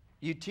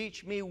 You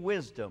teach me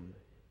wisdom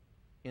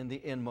in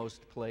the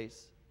inmost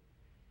place.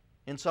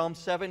 In Psalm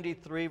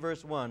 73,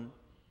 verse 1,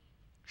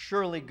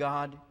 surely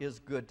God is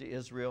good to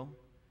Israel,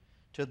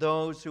 to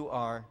those who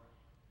are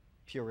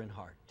pure in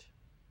heart.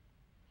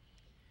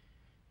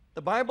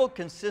 The Bible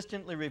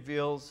consistently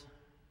reveals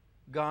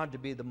God to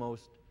be the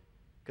most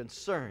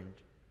concerned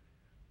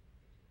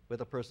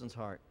with a person's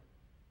heart.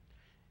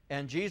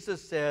 And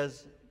Jesus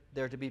says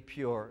they're to be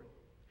pure.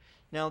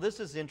 Now, this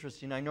is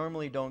interesting. I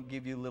normally don't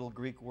give you little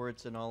Greek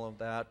words and all of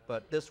that,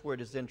 but this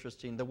word is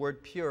interesting. The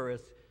word pure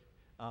is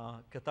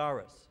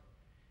katharos.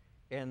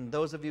 And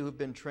those of you who've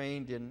been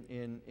trained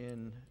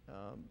in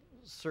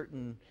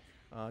certain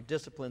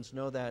disciplines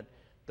know that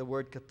the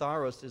word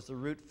katharos is the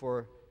root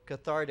for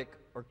cathartic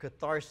or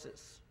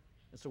catharsis.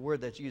 It's a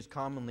word that's used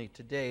commonly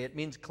today. It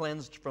means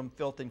cleansed from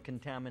filth and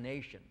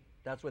contamination.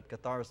 That's what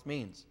katharos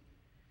means.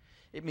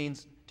 It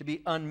means to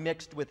be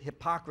unmixed with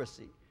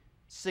hypocrisy,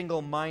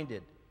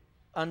 single-minded,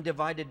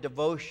 undivided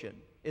devotion.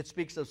 It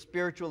speaks of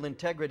spiritual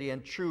integrity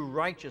and true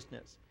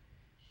righteousness.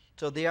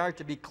 So they are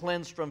to be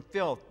cleansed from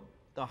filth.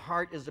 The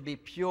heart is to be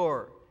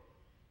pure,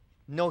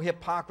 no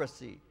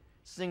hypocrisy,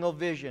 single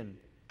vision,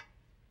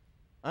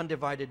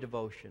 undivided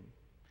devotion.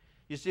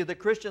 You see, the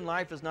Christian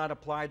life is not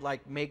applied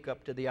like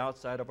makeup to the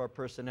outside of our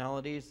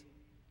personalities.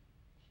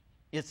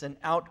 It's an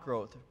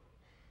outgrowth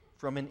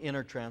from an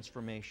inner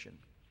transformation.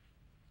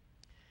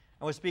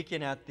 I was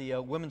speaking at the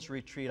women's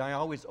retreat. I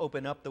always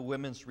open up the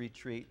women's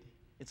retreat.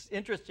 It's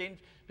interesting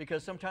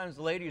because sometimes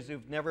ladies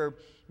who've never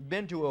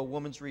been to a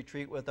women's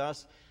retreat with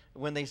us,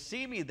 when they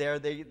see me there,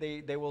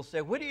 they will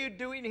say, "What are you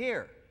doing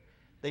here?"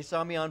 They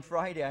saw me on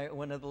Friday.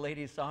 One of the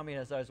ladies saw me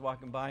as I was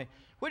walking by.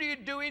 "What are you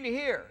doing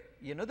here?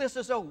 You know, this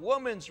is a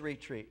woman's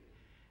retreat."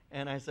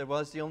 And I said, "Well,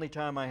 it's the only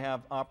time I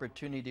have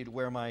opportunity to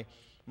wear my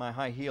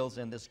high heels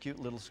and this cute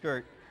little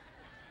skirt."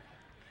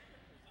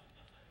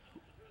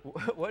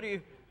 What are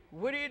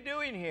you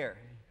doing here?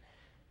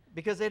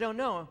 Because they don't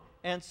know.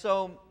 And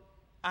so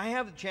I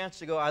have the chance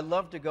to go. I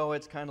love to go.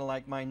 It's kind of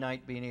like my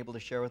night, being able to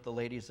share with the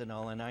ladies and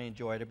all, and I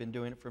enjoy it. I've been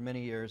doing it for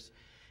many years.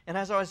 And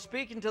as I was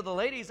speaking to the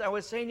ladies, I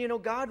was saying, you know,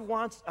 God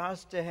wants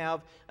us to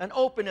have an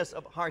openness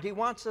of heart. He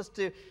wants us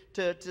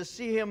to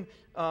see Him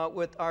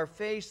with our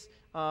face,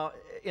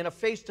 in a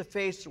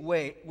face-to-face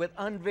way. With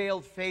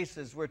unveiled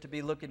faces, we're to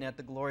be looking at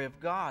the glory of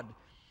God.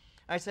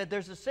 I said,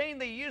 there's a saying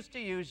they used to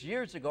use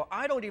years ago.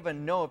 I don't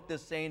even know if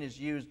this saying is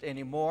used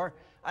anymore.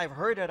 I've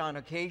heard it on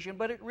occasion,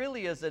 but it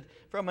really is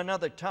from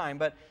another time.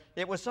 But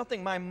it was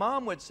something my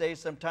mom would say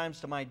sometimes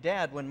to my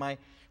dad when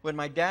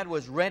my dad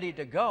was ready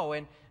to go,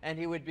 and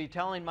he would be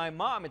telling my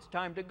mom, "It's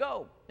time to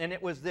go." And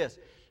it was this.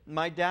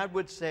 My dad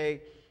would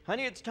say,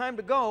 "Honey, it's time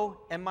to go."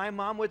 And my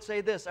mom would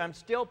say this, "I'm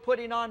still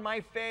putting on my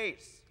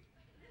face."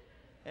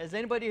 Has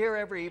anybody here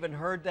ever even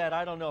heard that?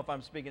 I don't know if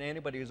I'm speaking to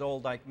anybody who's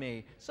old like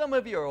me. Some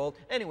of you are old.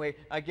 Anyway,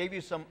 I gave you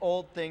some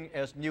old thing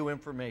as new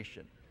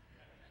information.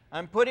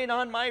 I'm putting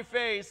on my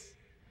face.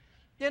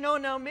 You know,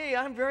 now me,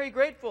 I'm very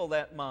grateful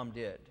that Mom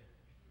did.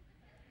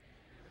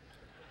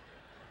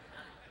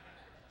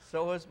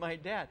 So was my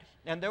dad.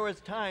 And there was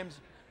times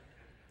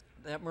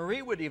that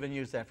Marie would even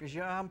use that. She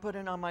said, "I'm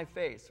putting on my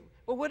face."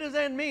 Well, what does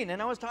that mean?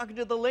 And I was talking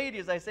to the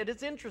ladies. I said,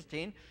 it's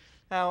interesting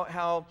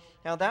how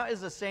that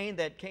is a saying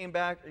that came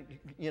back,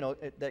 you know,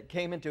 that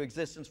came into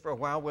existence for a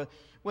while.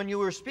 When you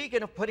were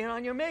speaking of putting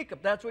on your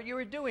makeup, that's what you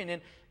were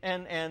doing.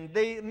 And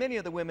many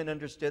of the women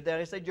understood that.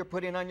 I said, you're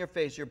putting on your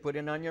face, you're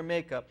putting on your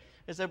makeup.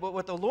 I said, but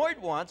what the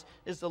Lord wants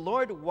is the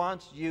Lord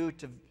wants you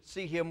to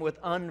see Him with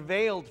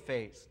unveiled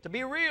face, to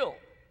be real.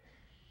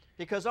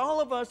 Because all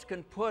of us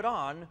can put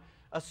on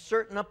a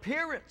certain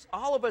appearance.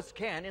 All of us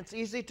can. It's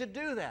easy to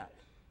do that.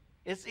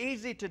 It's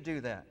easy to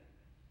do that.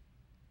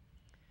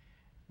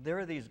 There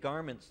are these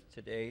garments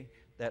today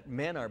that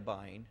men are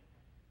buying.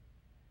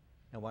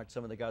 And watch,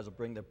 some of the guys will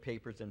bring their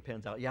papers and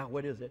pens out. Yeah,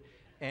 what is it?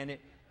 And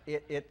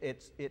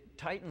it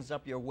tightens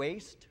up your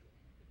waist.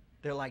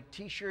 They're like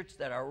T-shirts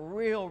that are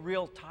real,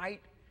 real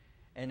tight.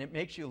 And it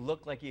makes you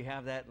look like you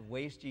have that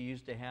waist you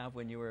used to have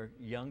when you were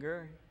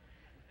younger.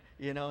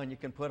 You know, and you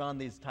can put on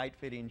these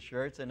tight-fitting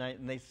shirts. And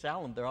they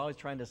sell them. They're always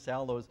trying to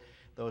sell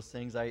those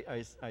things.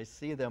 I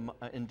see them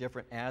in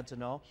different ads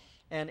and all.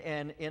 And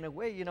in a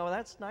way, you know,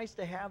 that's nice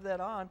to have that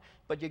on.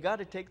 But you got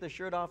to take the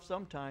shirt off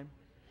sometime.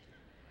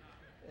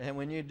 And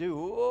when you do,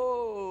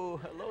 whoa,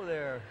 hello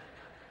there.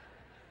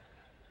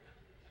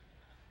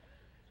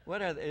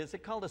 What are they? Is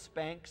it called a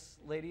Spanx,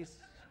 ladies?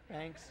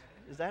 Spanx?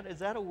 Is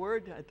that a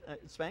word?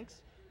 Spanx?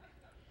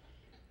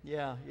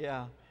 Yeah.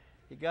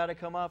 You got to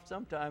come off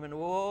sometime, and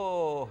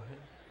whoa,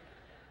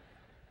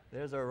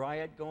 there's a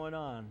riot going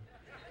on.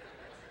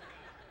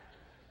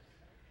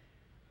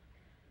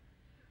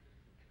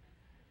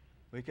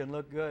 We can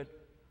look good.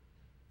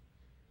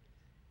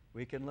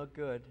 We can look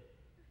good.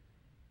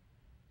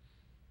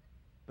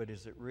 But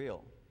is it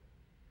real?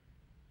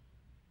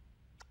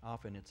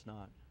 Often it's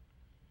not.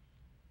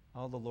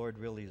 All the Lord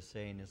really is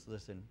saying is,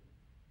 listen,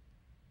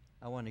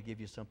 I want to give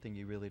you something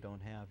you really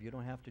don't have. You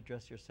don't have to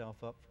dress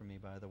yourself up for me,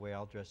 by the way.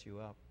 I'll dress you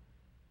up.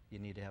 You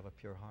need to have a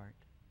pure heart.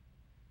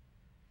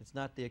 It's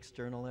not the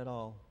external at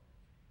all.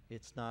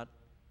 It's not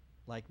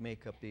like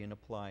makeup being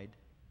applied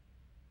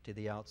to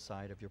the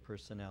outside of your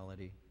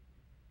personality.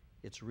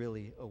 It's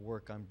really a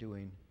work I'm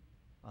doing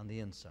on the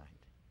inside.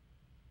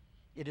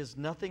 It is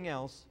nothing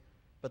else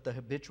but the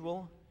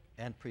habitual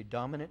and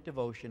predominant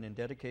devotion and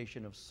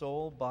dedication of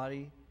soul,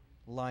 body,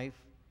 life,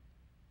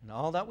 and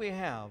all that we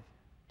have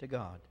to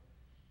God.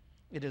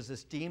 It is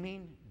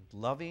esteeming,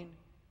 loving,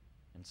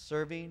 and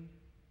serving,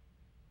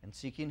 and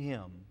seeking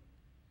Him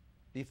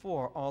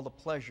before all the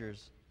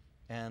pleasures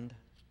and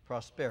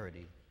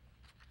prosperity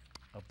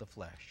of the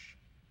flesh.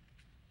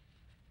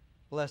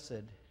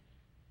 Blessed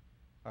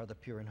are the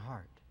pure in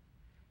heart.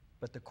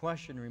 But the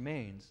question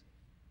remains,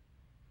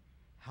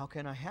 how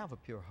can I have a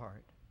pure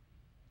heart?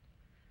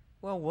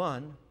 Well,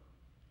 one,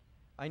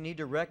 I need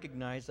to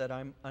recognize that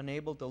I'm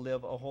unable to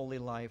live a holy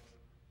life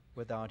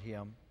without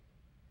Him.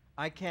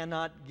 I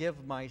cannot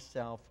give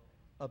myself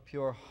a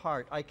pure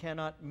heart. I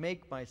cannot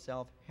make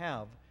myself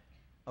have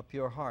a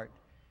pure heart.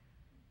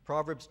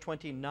 Proverbs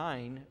 20,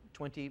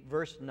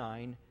 verse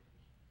 9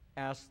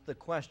 asks the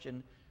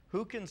question,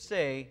 who can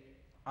say,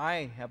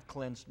 I have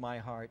cleansed my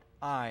heart,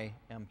 I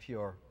am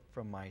pure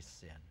from my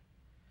sin?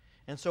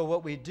 And so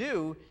what we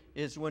do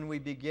is when we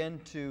begin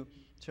to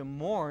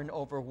mourn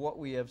over what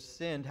we have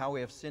sinned, how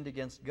we have sinned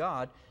against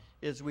God,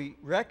 is we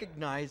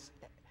recognize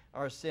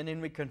our sin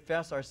and we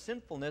confess our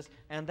sinfulness,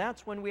 and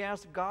that's when we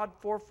ask God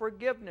for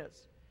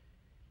forgiveness.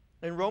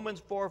 In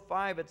Romans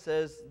 4:5 it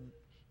says,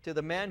 to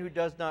the man who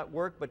does not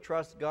work but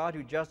trusts God,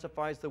 who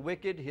justifies the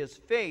wicked, his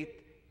faith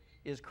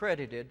is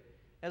credited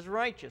as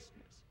righteousness.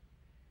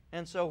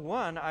 And so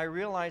one, I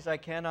realize I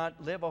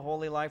cannot live a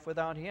holy life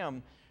without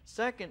Him.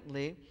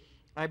 Secondly,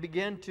 I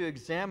begin to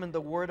examine the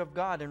Word of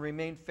God and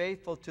remain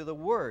faithful to the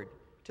Word,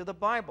 to the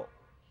Bible.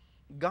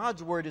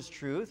 God's Word is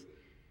truth,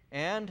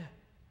 and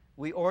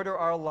we order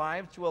our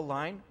lives to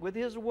align with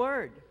His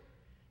Word.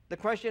 The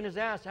question is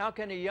asked, how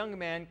can a young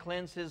man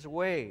cleanse his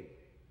way?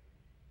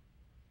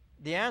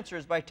 The answer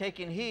is by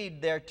taking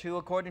heed thereto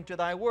according to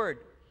Thy Word.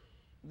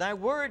 Thy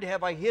Word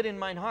have I hid in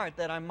mine heart,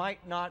 that I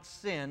might not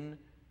sin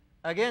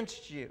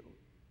against you.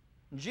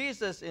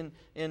 Jesus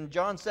in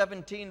John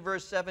 17,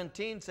 verse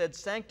 17 said,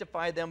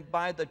 sanctify them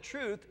by the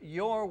truth.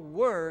 Your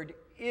word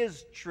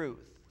is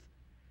truth.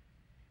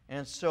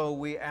 And so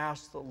we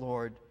ask the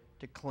Lord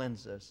to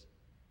cleanse us,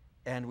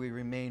 and we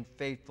remain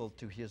faithful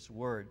to His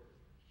word.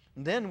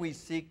 And then we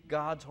seek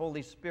God's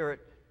Holy Spirit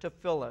to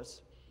fill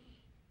us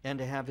and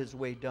to have His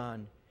way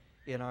done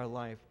in our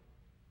life.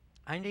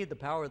 I need the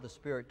power of the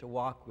Spirit to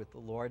walk with the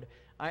Lord.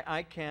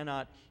 I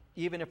cannot,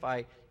 even if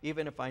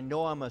I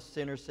know I'm a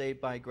sinner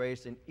saved by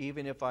grace, and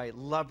even if I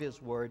love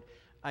His word,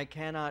 I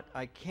cannot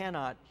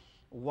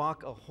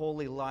walk a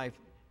holy life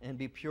and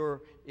be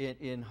pure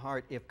in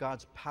heart if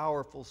God's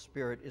powerful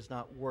Spirit is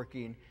not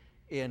working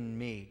in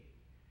me.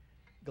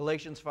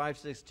 Galatians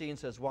 5:16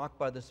 says, walk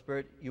by the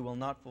Spirit, you will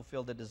not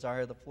fulfill the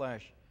desire of the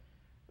flesh.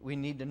 We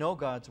need to know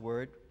God's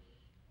word.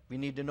 We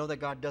need to know that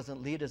God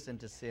doesn't lead us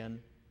into sin,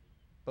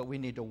 but we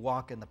need to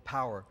walk in the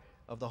power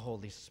of the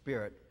Holy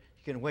Spirit.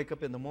 You can wake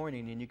up in the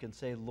morning and you can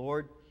say,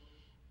 Lord,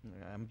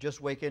 I'm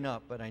just waking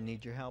up, but I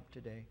need your help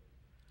today.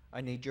 I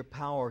need your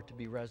power to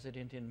be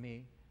resident in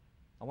me.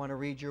 I want to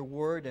read your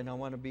word, and I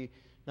want to be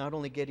not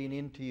only getting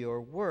into your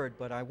word,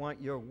 but I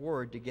want your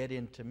word to get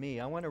into me.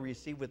 I want to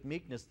receive with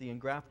meekness the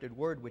engrafted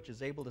word which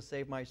is able to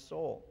save my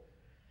soul.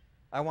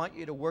 I want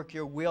you to work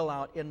your will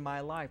out in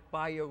my life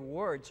by your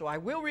word. So I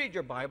will read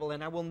your Bible,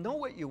 and I will know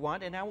what you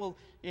want, and I will,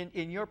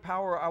 in your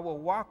power, I will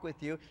walk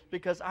with you,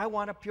 because I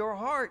want a pure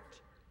heart.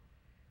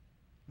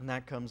 And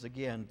that comes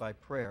again by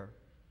prayer.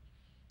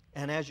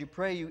 And as you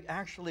pray, you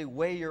actually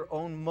weigh your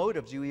own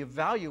motives. You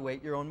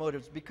evaluate your own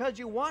motives because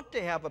you want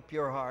to have a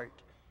pure heart.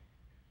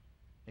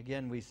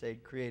 Again, we say,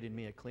 create in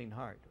me a clean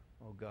heart,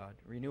 O God.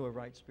 Renew a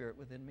right spirit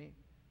within me.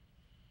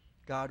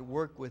 God,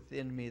 work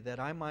within me that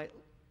I might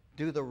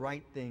do the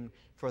right thing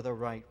for the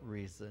right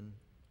reason.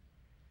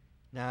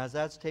 Now, as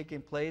that's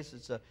taking place,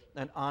 it's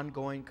an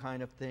ongoing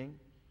kind of thing.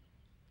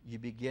 You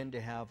begin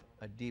to have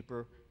a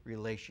deeper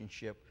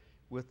relationship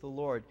with the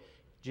Lord.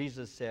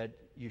 Jesus said,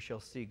 you shall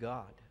see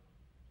God.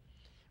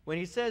 When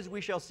he says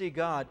we shall see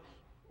God,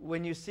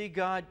 when you see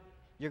God,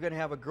 you're going to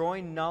have a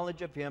growing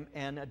knowledge of him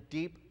and a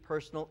deep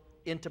personal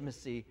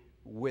intimacy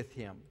with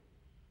him.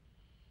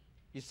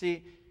 You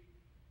see,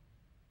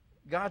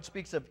 God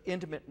speaks of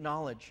intimate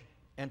knowledge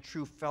and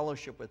true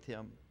fellowship with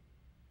him.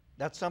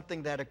 That's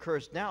something that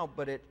occurs now,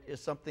 but it is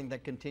something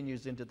that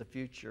continues into the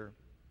future.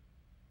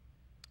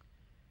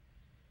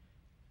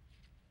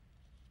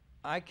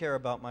 I care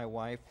about my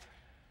wife.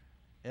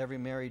 Every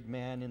married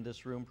man in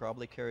this room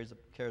probably cares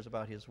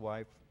about his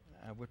wife.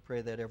 I would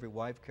pray that every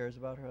wife cares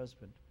about her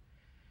husband.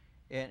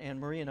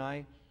 And Marie and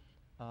I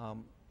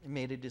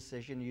made a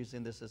decision,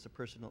 using this as a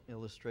personal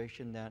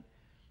illustration,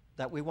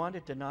 that we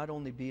wanted to not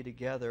only be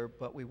together,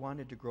 but we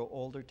wanted to grow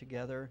older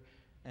together,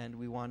 and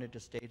we wanted to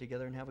stay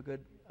together and have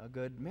a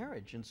good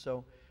marriage. And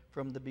so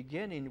from the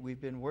beginning,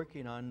 we've been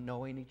working on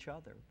knowing each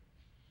other.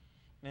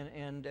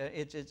 And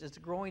it's a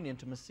growing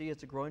intimacy.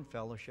 It's a growing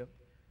fellowship.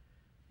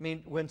 I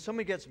mean, when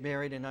somebody gets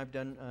married, and I've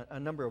done a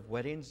number of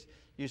weddings,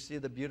 you see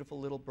the beautiful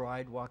little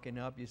bride walking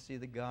up. You see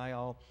the guy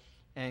all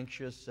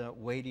anxious,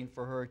 waiting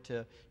for her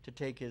to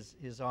take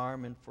his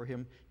arm and for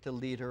him to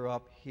lead her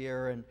up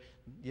here, and,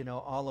 you know,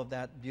 all of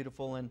that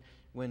beautiful. And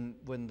when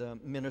the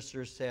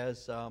minister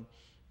says,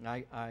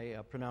 I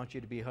pronounce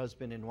you to be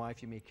husband and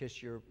wife, you may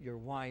kiss your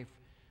wife,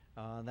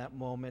 that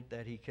moment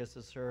that he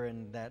kisses her,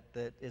 and that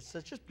it's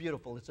just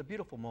beautiful. It's a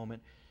beautiful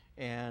moment,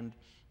 and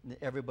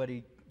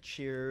everybody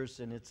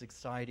cheers, and it's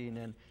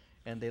exciting,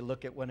 and they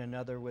look at one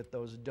another with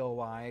those doe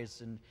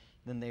eyes, and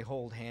then they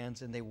hold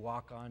hands and they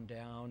walk on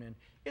down, and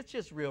it's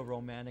just real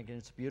romantic, and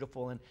it's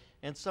beautiful.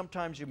 And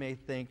sometimes you may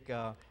think,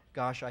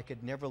 gosh, I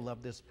could never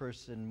love this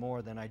person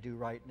more than I do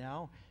right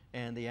now.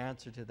 And the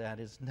answer to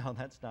that is, no,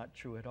 that's not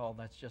true at all.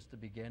 That's just the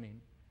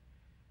beginning.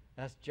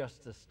 That's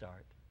just the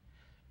start.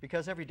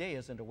 Because every day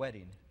isn't a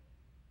wedding.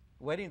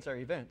 Weddings are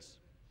events.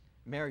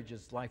 Marriage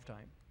is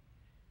lifetime.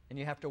 And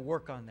you have to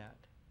work on that.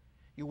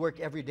 You work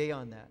every day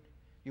on that.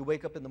 You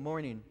wake up in the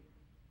morning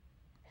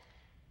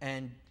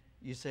and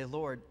you say,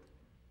 Lord,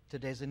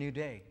 today's a new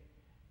day.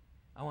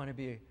 I want to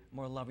be a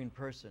more loving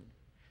person.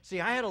 See,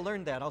 I had to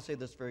learn that. I'll say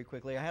this very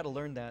quickly. I had to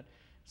learn that.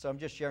 So I'm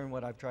just sharing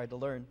what I've tried to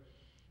learn.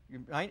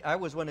 I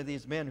was one of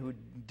these men who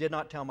did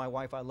not tell my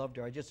wife I loved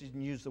her. I just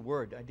didn't use the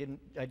word. I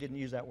didn't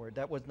use that word.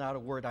 That was not a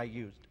word I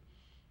used.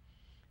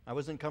 I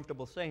wasn't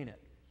comfortable saying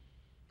it.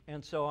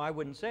 And so I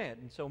wouldn't say it.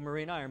 And so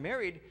Marie and I are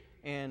married,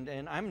 and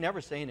I'm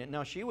never saying it.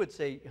 Now, she would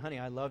say, honey,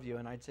 I love you,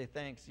 and I'd say,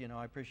 thanks, you know,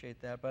 I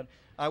appreciate that. But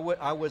I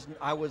was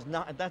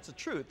not, that's the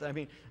truth. I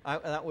mean,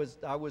 I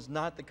was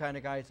not the kind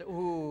of guy who said,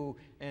 ooh,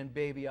 and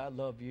baby, I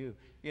love you.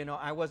 You know,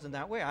 I wasn't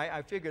that way.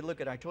 I figured,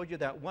 look, I told you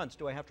that once.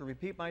 Do I have to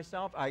repeat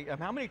myself?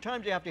 How many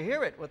times do you have to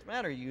hear it? What's the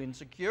matter? Are you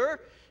insecure?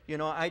 You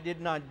know, I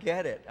did not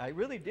get it. I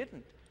really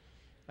didn't.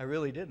 I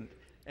really didn't.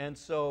 And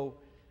so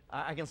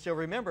I can still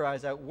remember I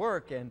was at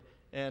work,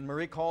 and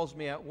Marie calls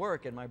me at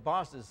work, and my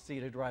boss is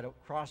seated right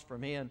across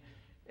from me,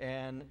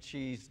 and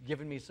she's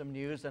giving me some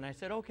news, and I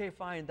said, okay,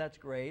 fine, that's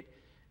great.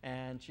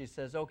 And she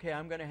says, okay,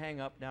 I'm going to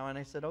hang up now. And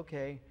I said,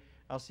 okay,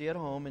 I'll see you at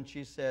home. And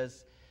she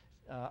says,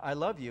 I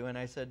love you. And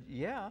I said,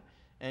 yeah.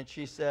 And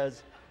she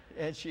says,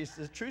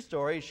 true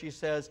story, she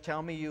says,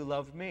 tell me you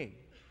love me.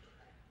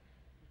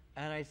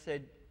 And I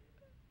said,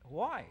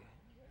 why?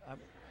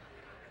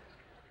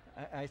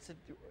 I said,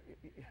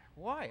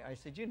 why? I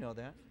said, you know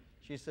that.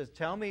 She says,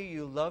 tell me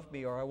you love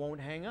me or I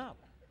won't hang up.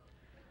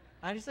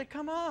 And I said,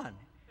 come on.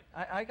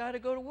 I got to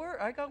go to work.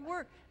 I got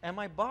work. And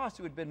my boss,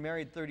 who had been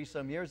married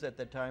 30-some years at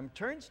that time,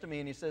 turns to me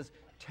and he says,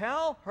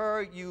 tell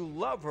her you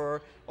love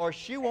her or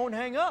she won't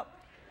hang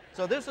up.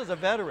 So this is a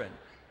veteran.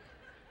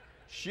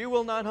 She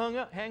will not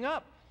hang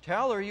up.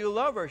 Tell her you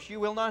love her. She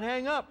will not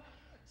hang up.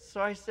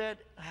 So I said,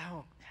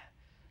 oh,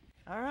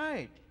 all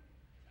right.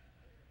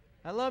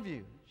 I love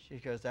you. She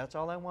goes, that's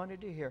all I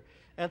wanted to hear.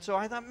 And so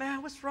I thought,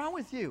 man, what's wrong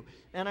with you?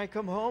 And I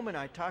come home and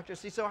I talk to her.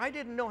 See, so I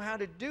didn't know how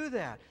to do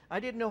that. I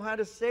didn't know how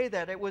to say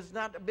that. It was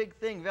not a big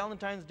thing.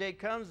 Valentine's Day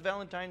comes,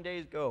 Valentine's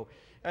Days go.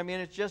 I mean,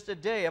 it's just a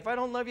day. If I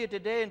don't love you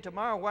today and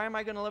tomorrow, why am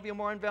I going to love you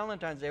more on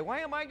Valentine's Day? Why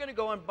am I going to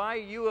go and buy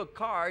you a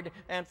card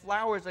and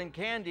flowers and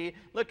candy?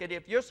 Look,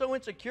 if you're so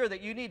insecure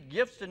that you need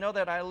gifts to know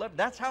that I love,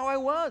 that's how I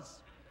was.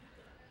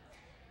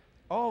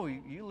 Oh,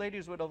 you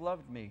ladies would have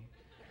loved me.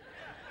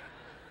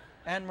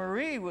 And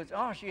Marie was,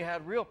 she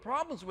had real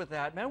problems with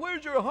that. Man,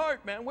 where's your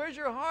heart, man? Where's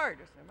your heart?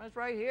 I said, it's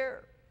right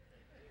here.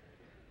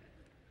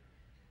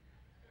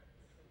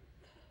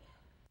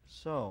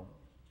 So,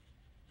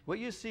 what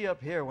you see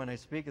up here when I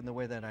speak in the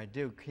way that I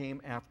do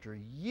came after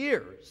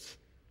years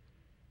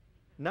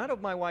Not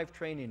of my wife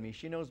training me.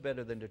 She knows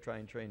better than to try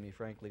and train me,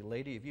 frankly.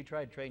 Lady, if you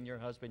try to train your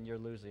husband, you're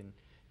losing.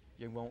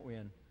 You won't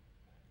win.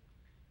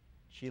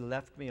 She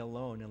left me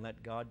alone and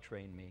let God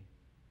train me.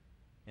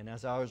 And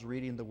as I was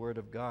reading the Word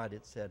of God,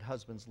 it said,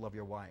 husbands, love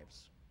your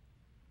wives.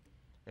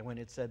 And when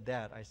it said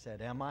that, I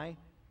said, am I?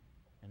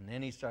 And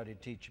then he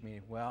started teaching me,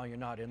 well, you're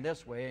not in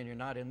this way, and you're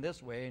not in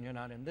this way, and you're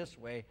not in this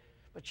way.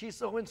 But she's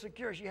so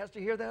insecure. She has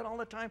to hear that all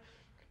the time.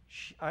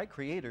 I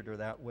created her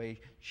that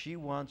way. She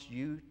wants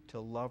you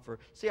to love her.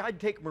 See, I'd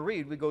take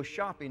Marie, we'd go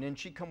shopping, and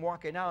she'd come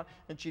walking out,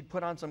 and she'd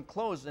put on some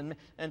clothes, and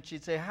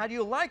she'd say, how do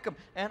you like them?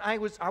 And I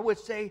would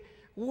say,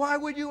 why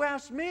would you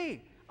ask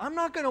me? I'm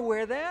not going to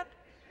wear that.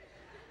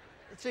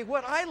 I'd say,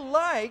 what I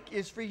like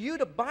is for you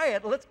to buy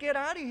it. Let's get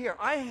out of here.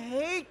 I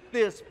hate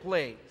this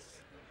place.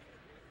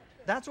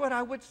 That's what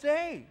I would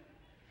say.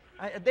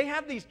 They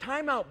have these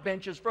timeout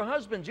benches for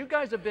husbands. You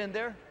guys have been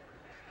there.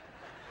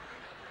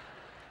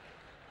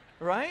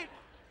 Right?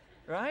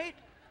 Right?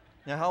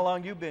 Now, how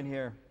long you been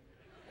here?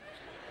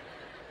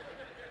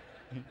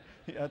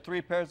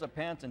 3 pairs of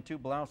pants and 2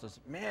 blouses.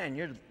 Man,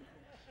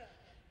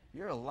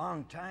 you're a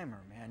long timer,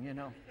 man, you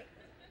know.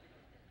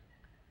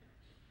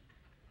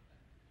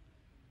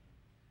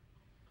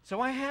 So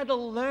I had to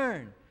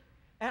learn.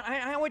 And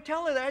I would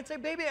tell her that. I'd say,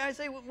 baby,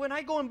 when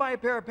I go and buy a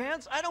pair of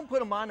pants, I don't put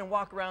them on and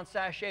walk around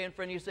sashay in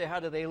front of you and say, how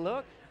do they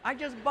look? I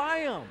just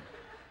buy them.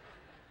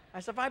 I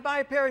said, if I buy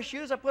a pair of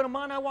shoes, I put them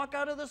on, I walk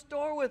out of the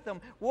store with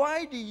them.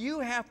 Why do you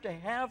have to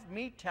have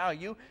me tell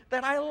you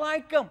that I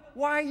like them?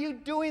 Why are you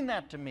doing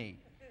that to me?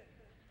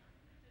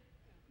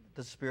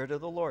 The Spirit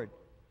of the Lord.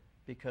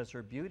 Because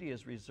her beauty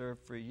is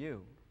reserved for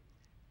you.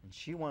 And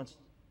she wants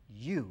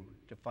you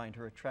to find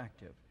her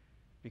attractive.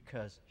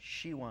 Because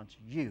she wants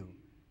you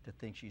to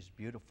think she's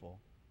beautiful.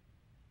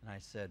 And I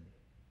said,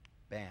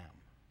 bam.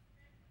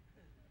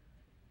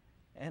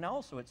 And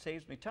also it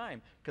saves me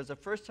time, because the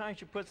first time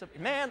she puts up,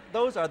 man,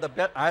 those are the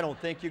best. I don't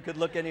think you could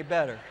look any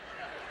better.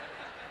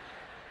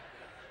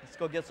 Let's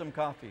go get some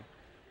coffee.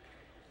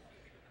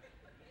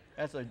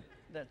 That's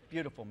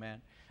beautiful,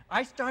 man.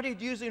 I started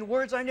using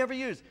words I never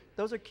used.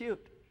 Those are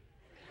cute.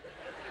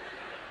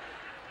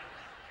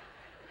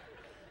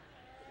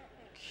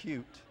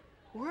 Cute.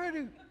 Where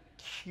do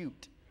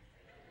cute?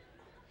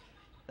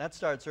 That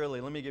starts early.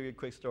 Let me give you a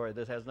quick story.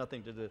 This has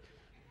nothing to do.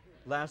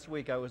 Last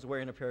week I was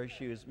wearing a pair of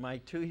shoes. My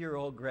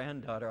 2-year-old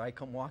granddaughter, I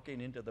come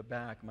walking into the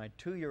back. My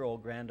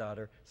 2-year-old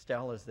granddaughter,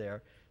 Stella's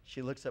there.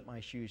 She looks at my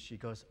shoes. She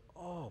goes,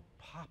 oh,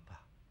 Papa,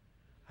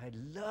 I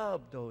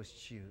love those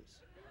shoes.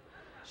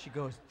 She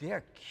goes,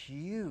 they're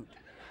cute.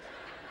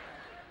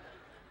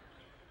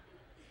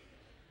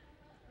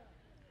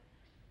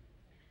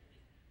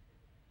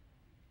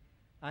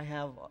 I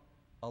have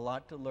a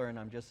lot to learn.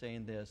 I'm just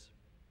saying this.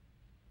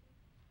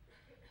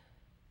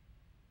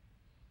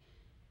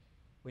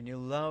 When you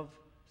love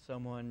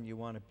someone, you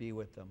want to be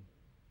with them.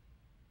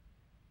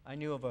 I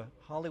knew of a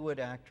Hollywood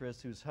actress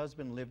whose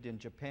husband lived in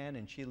Japan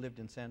and she lived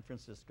in San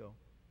Francisco.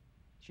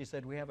 She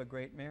said, we have a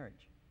great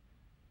marriage.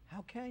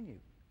 How can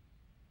you?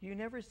 You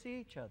never see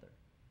each other.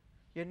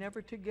 You're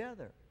never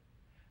together.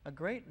 A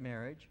great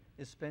marriage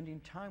is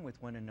spending time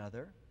with one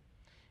another.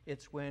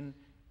 It's when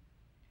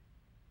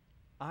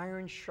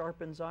iron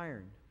sharpens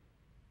iron.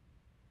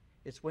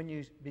 It's when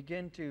you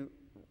begin to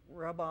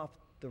rub off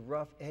the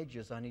rough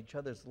edges on each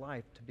other's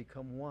life to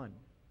become one.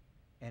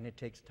 And it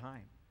takes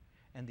time.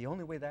 And the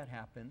only way that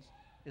happens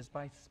is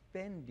by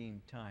spending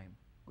time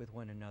with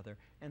one another.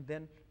 And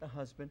then the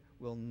husband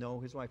will know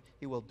his wife.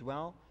 He will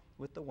dwell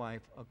with the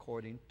wife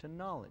according to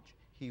knowledge.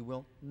 He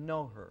will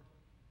know her.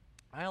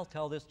 I'll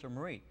tell this to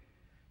Marie.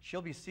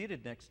 She'll be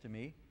seated next to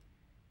me,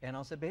 and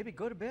I'll say, baby,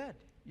 go to bed.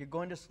 You're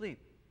going to sleep.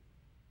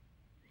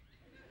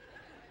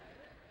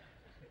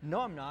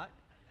 No, I'm not.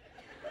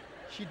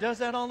 She does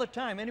that all the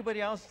time. Anybody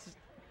else?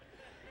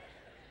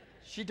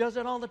 She does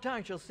it all the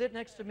time. She'll sit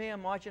next to me.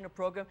 I'm watching a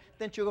program.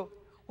 Then she'll go,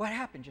 what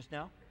happened just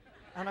now?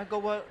 And I go,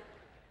 well,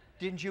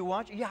 didn't you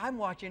watch? Yeah, I'm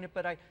watching it,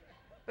 but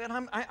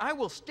I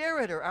will stare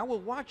at her. I will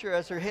watch her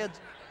as her head's.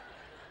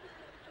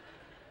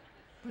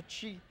 But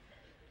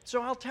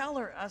so I'll tell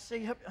her, I'll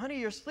say, honey,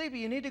 you're sleepy.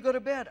 You need to go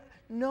to bed.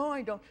 No,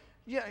 I don't.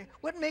 Yeah,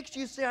 what makes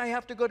you say I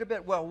have to go to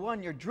bed? Well,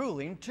 1, you're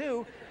drooling.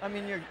 2, I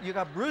mean, you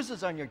got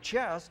bruises on your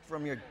chest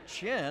from your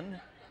chin.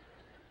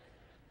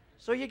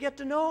 So you get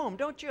to know them,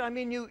 don't you? I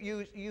mean,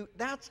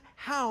 that's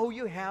how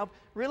you have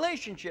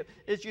relationship,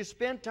 is you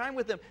spend time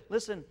with them.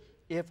 Listen,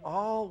 if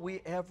all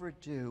we ever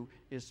do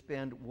is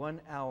spend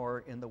 1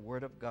 hour in the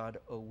Word of God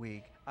a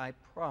week, I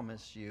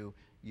promise you,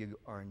 you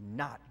are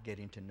not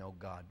getting to know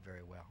God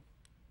very well.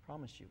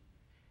 Promise you.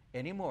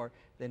 Any more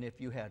than if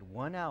you had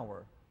 1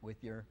 hour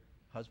with your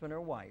husband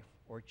or wife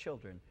or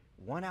children,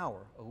 1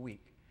 hour a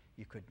week.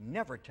 You could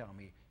never tell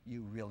me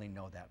you really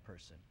know that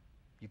person.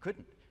 You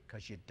couldn't,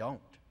 because you don't.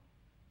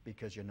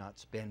 Because you're not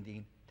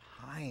spending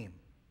time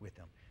with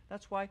them.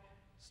 That's why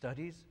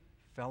studies,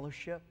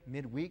 fellowship,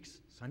 midweeks,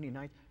 Sunday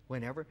nights,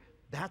 whenever,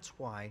 that's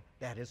why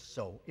that is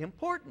so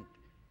important.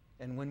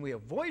 And when we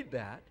avoid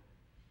that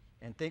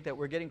and think that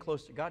we're getting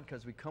close to God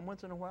because we come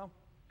once in a while,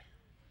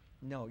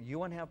 No, you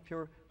want to have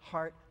pure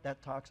heart,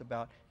 that talks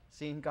about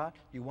seeing God.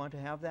 You want to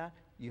have that,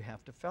 you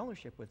have to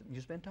fellowship with Him.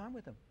 You spend time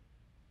with Him.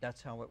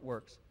 That's how it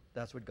works.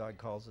 That's what God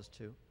calls us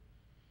to.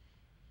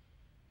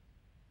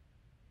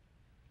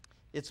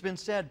 It's been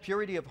said,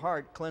 purity of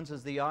heart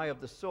cleanses the eye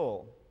of the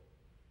soul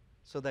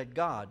so that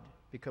God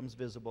becomes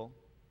visible.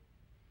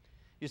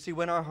 You see,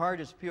 when our heart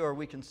is pure,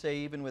 we can say,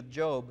 even with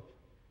Job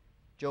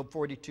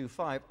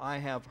 42:5, I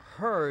have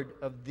heard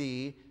of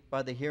thee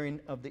by the hearing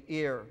of the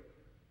ear,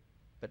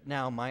 but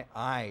now my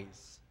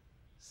eyes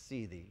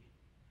see thee.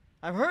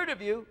 I've heard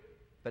of you,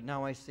 but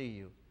now I see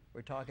you.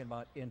 We're talking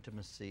about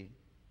intimacy.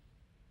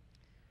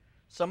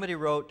 Somebody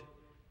wrote,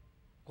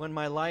 when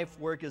my life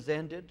work is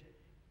ended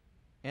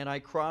and I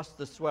cross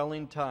the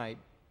swelling tide,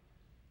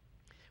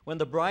 when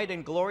the bright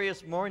and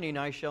glorious morning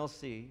I shall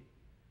see,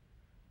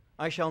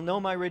 I shall know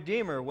my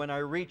Redeemer when I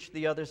reach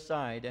the other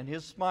side, and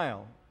His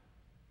smile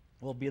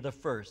will be the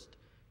first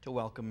to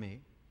welcome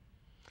me.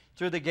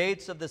 Through the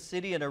gates of the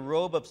city in a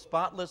robe of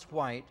spotless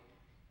white,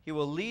 He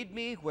will lead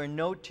me where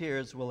no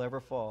tears will ever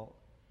fall.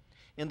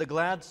 In the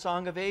glad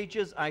song of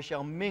ages I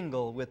shall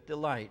mingle with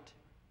delight,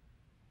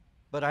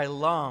 but I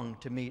long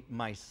to meet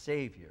my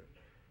Savior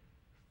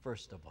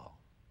first of all.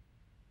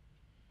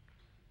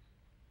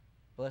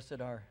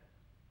 Blessed are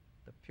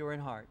the pure in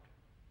heart,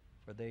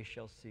 for they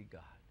shall see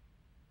God.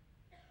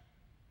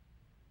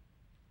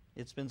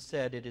 It's been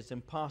said it is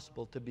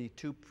impossible to be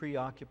too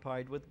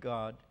preoccupied with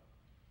God,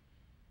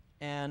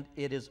 and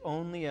it is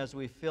only as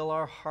we fill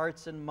our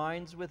hearts and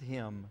minds with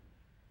Him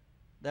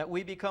that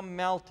we become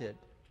melted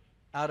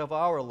out of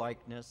our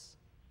likeness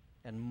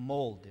and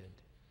molded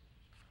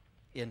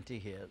into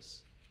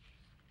His.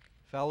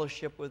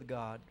 Fellowship with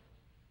God.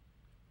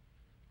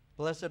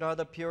 Blessed are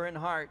the pure in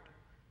heart,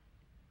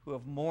 who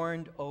have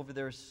mourned over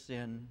their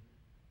sin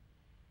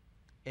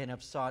and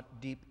have sought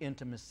deep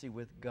intimacy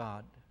with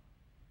God,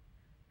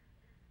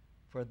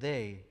 for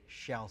they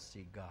shall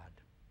see God,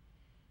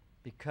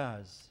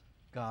 because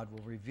God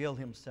will reveal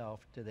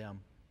Himself to them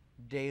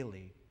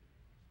daily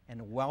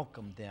and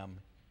welcome them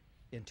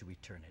into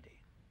eternity.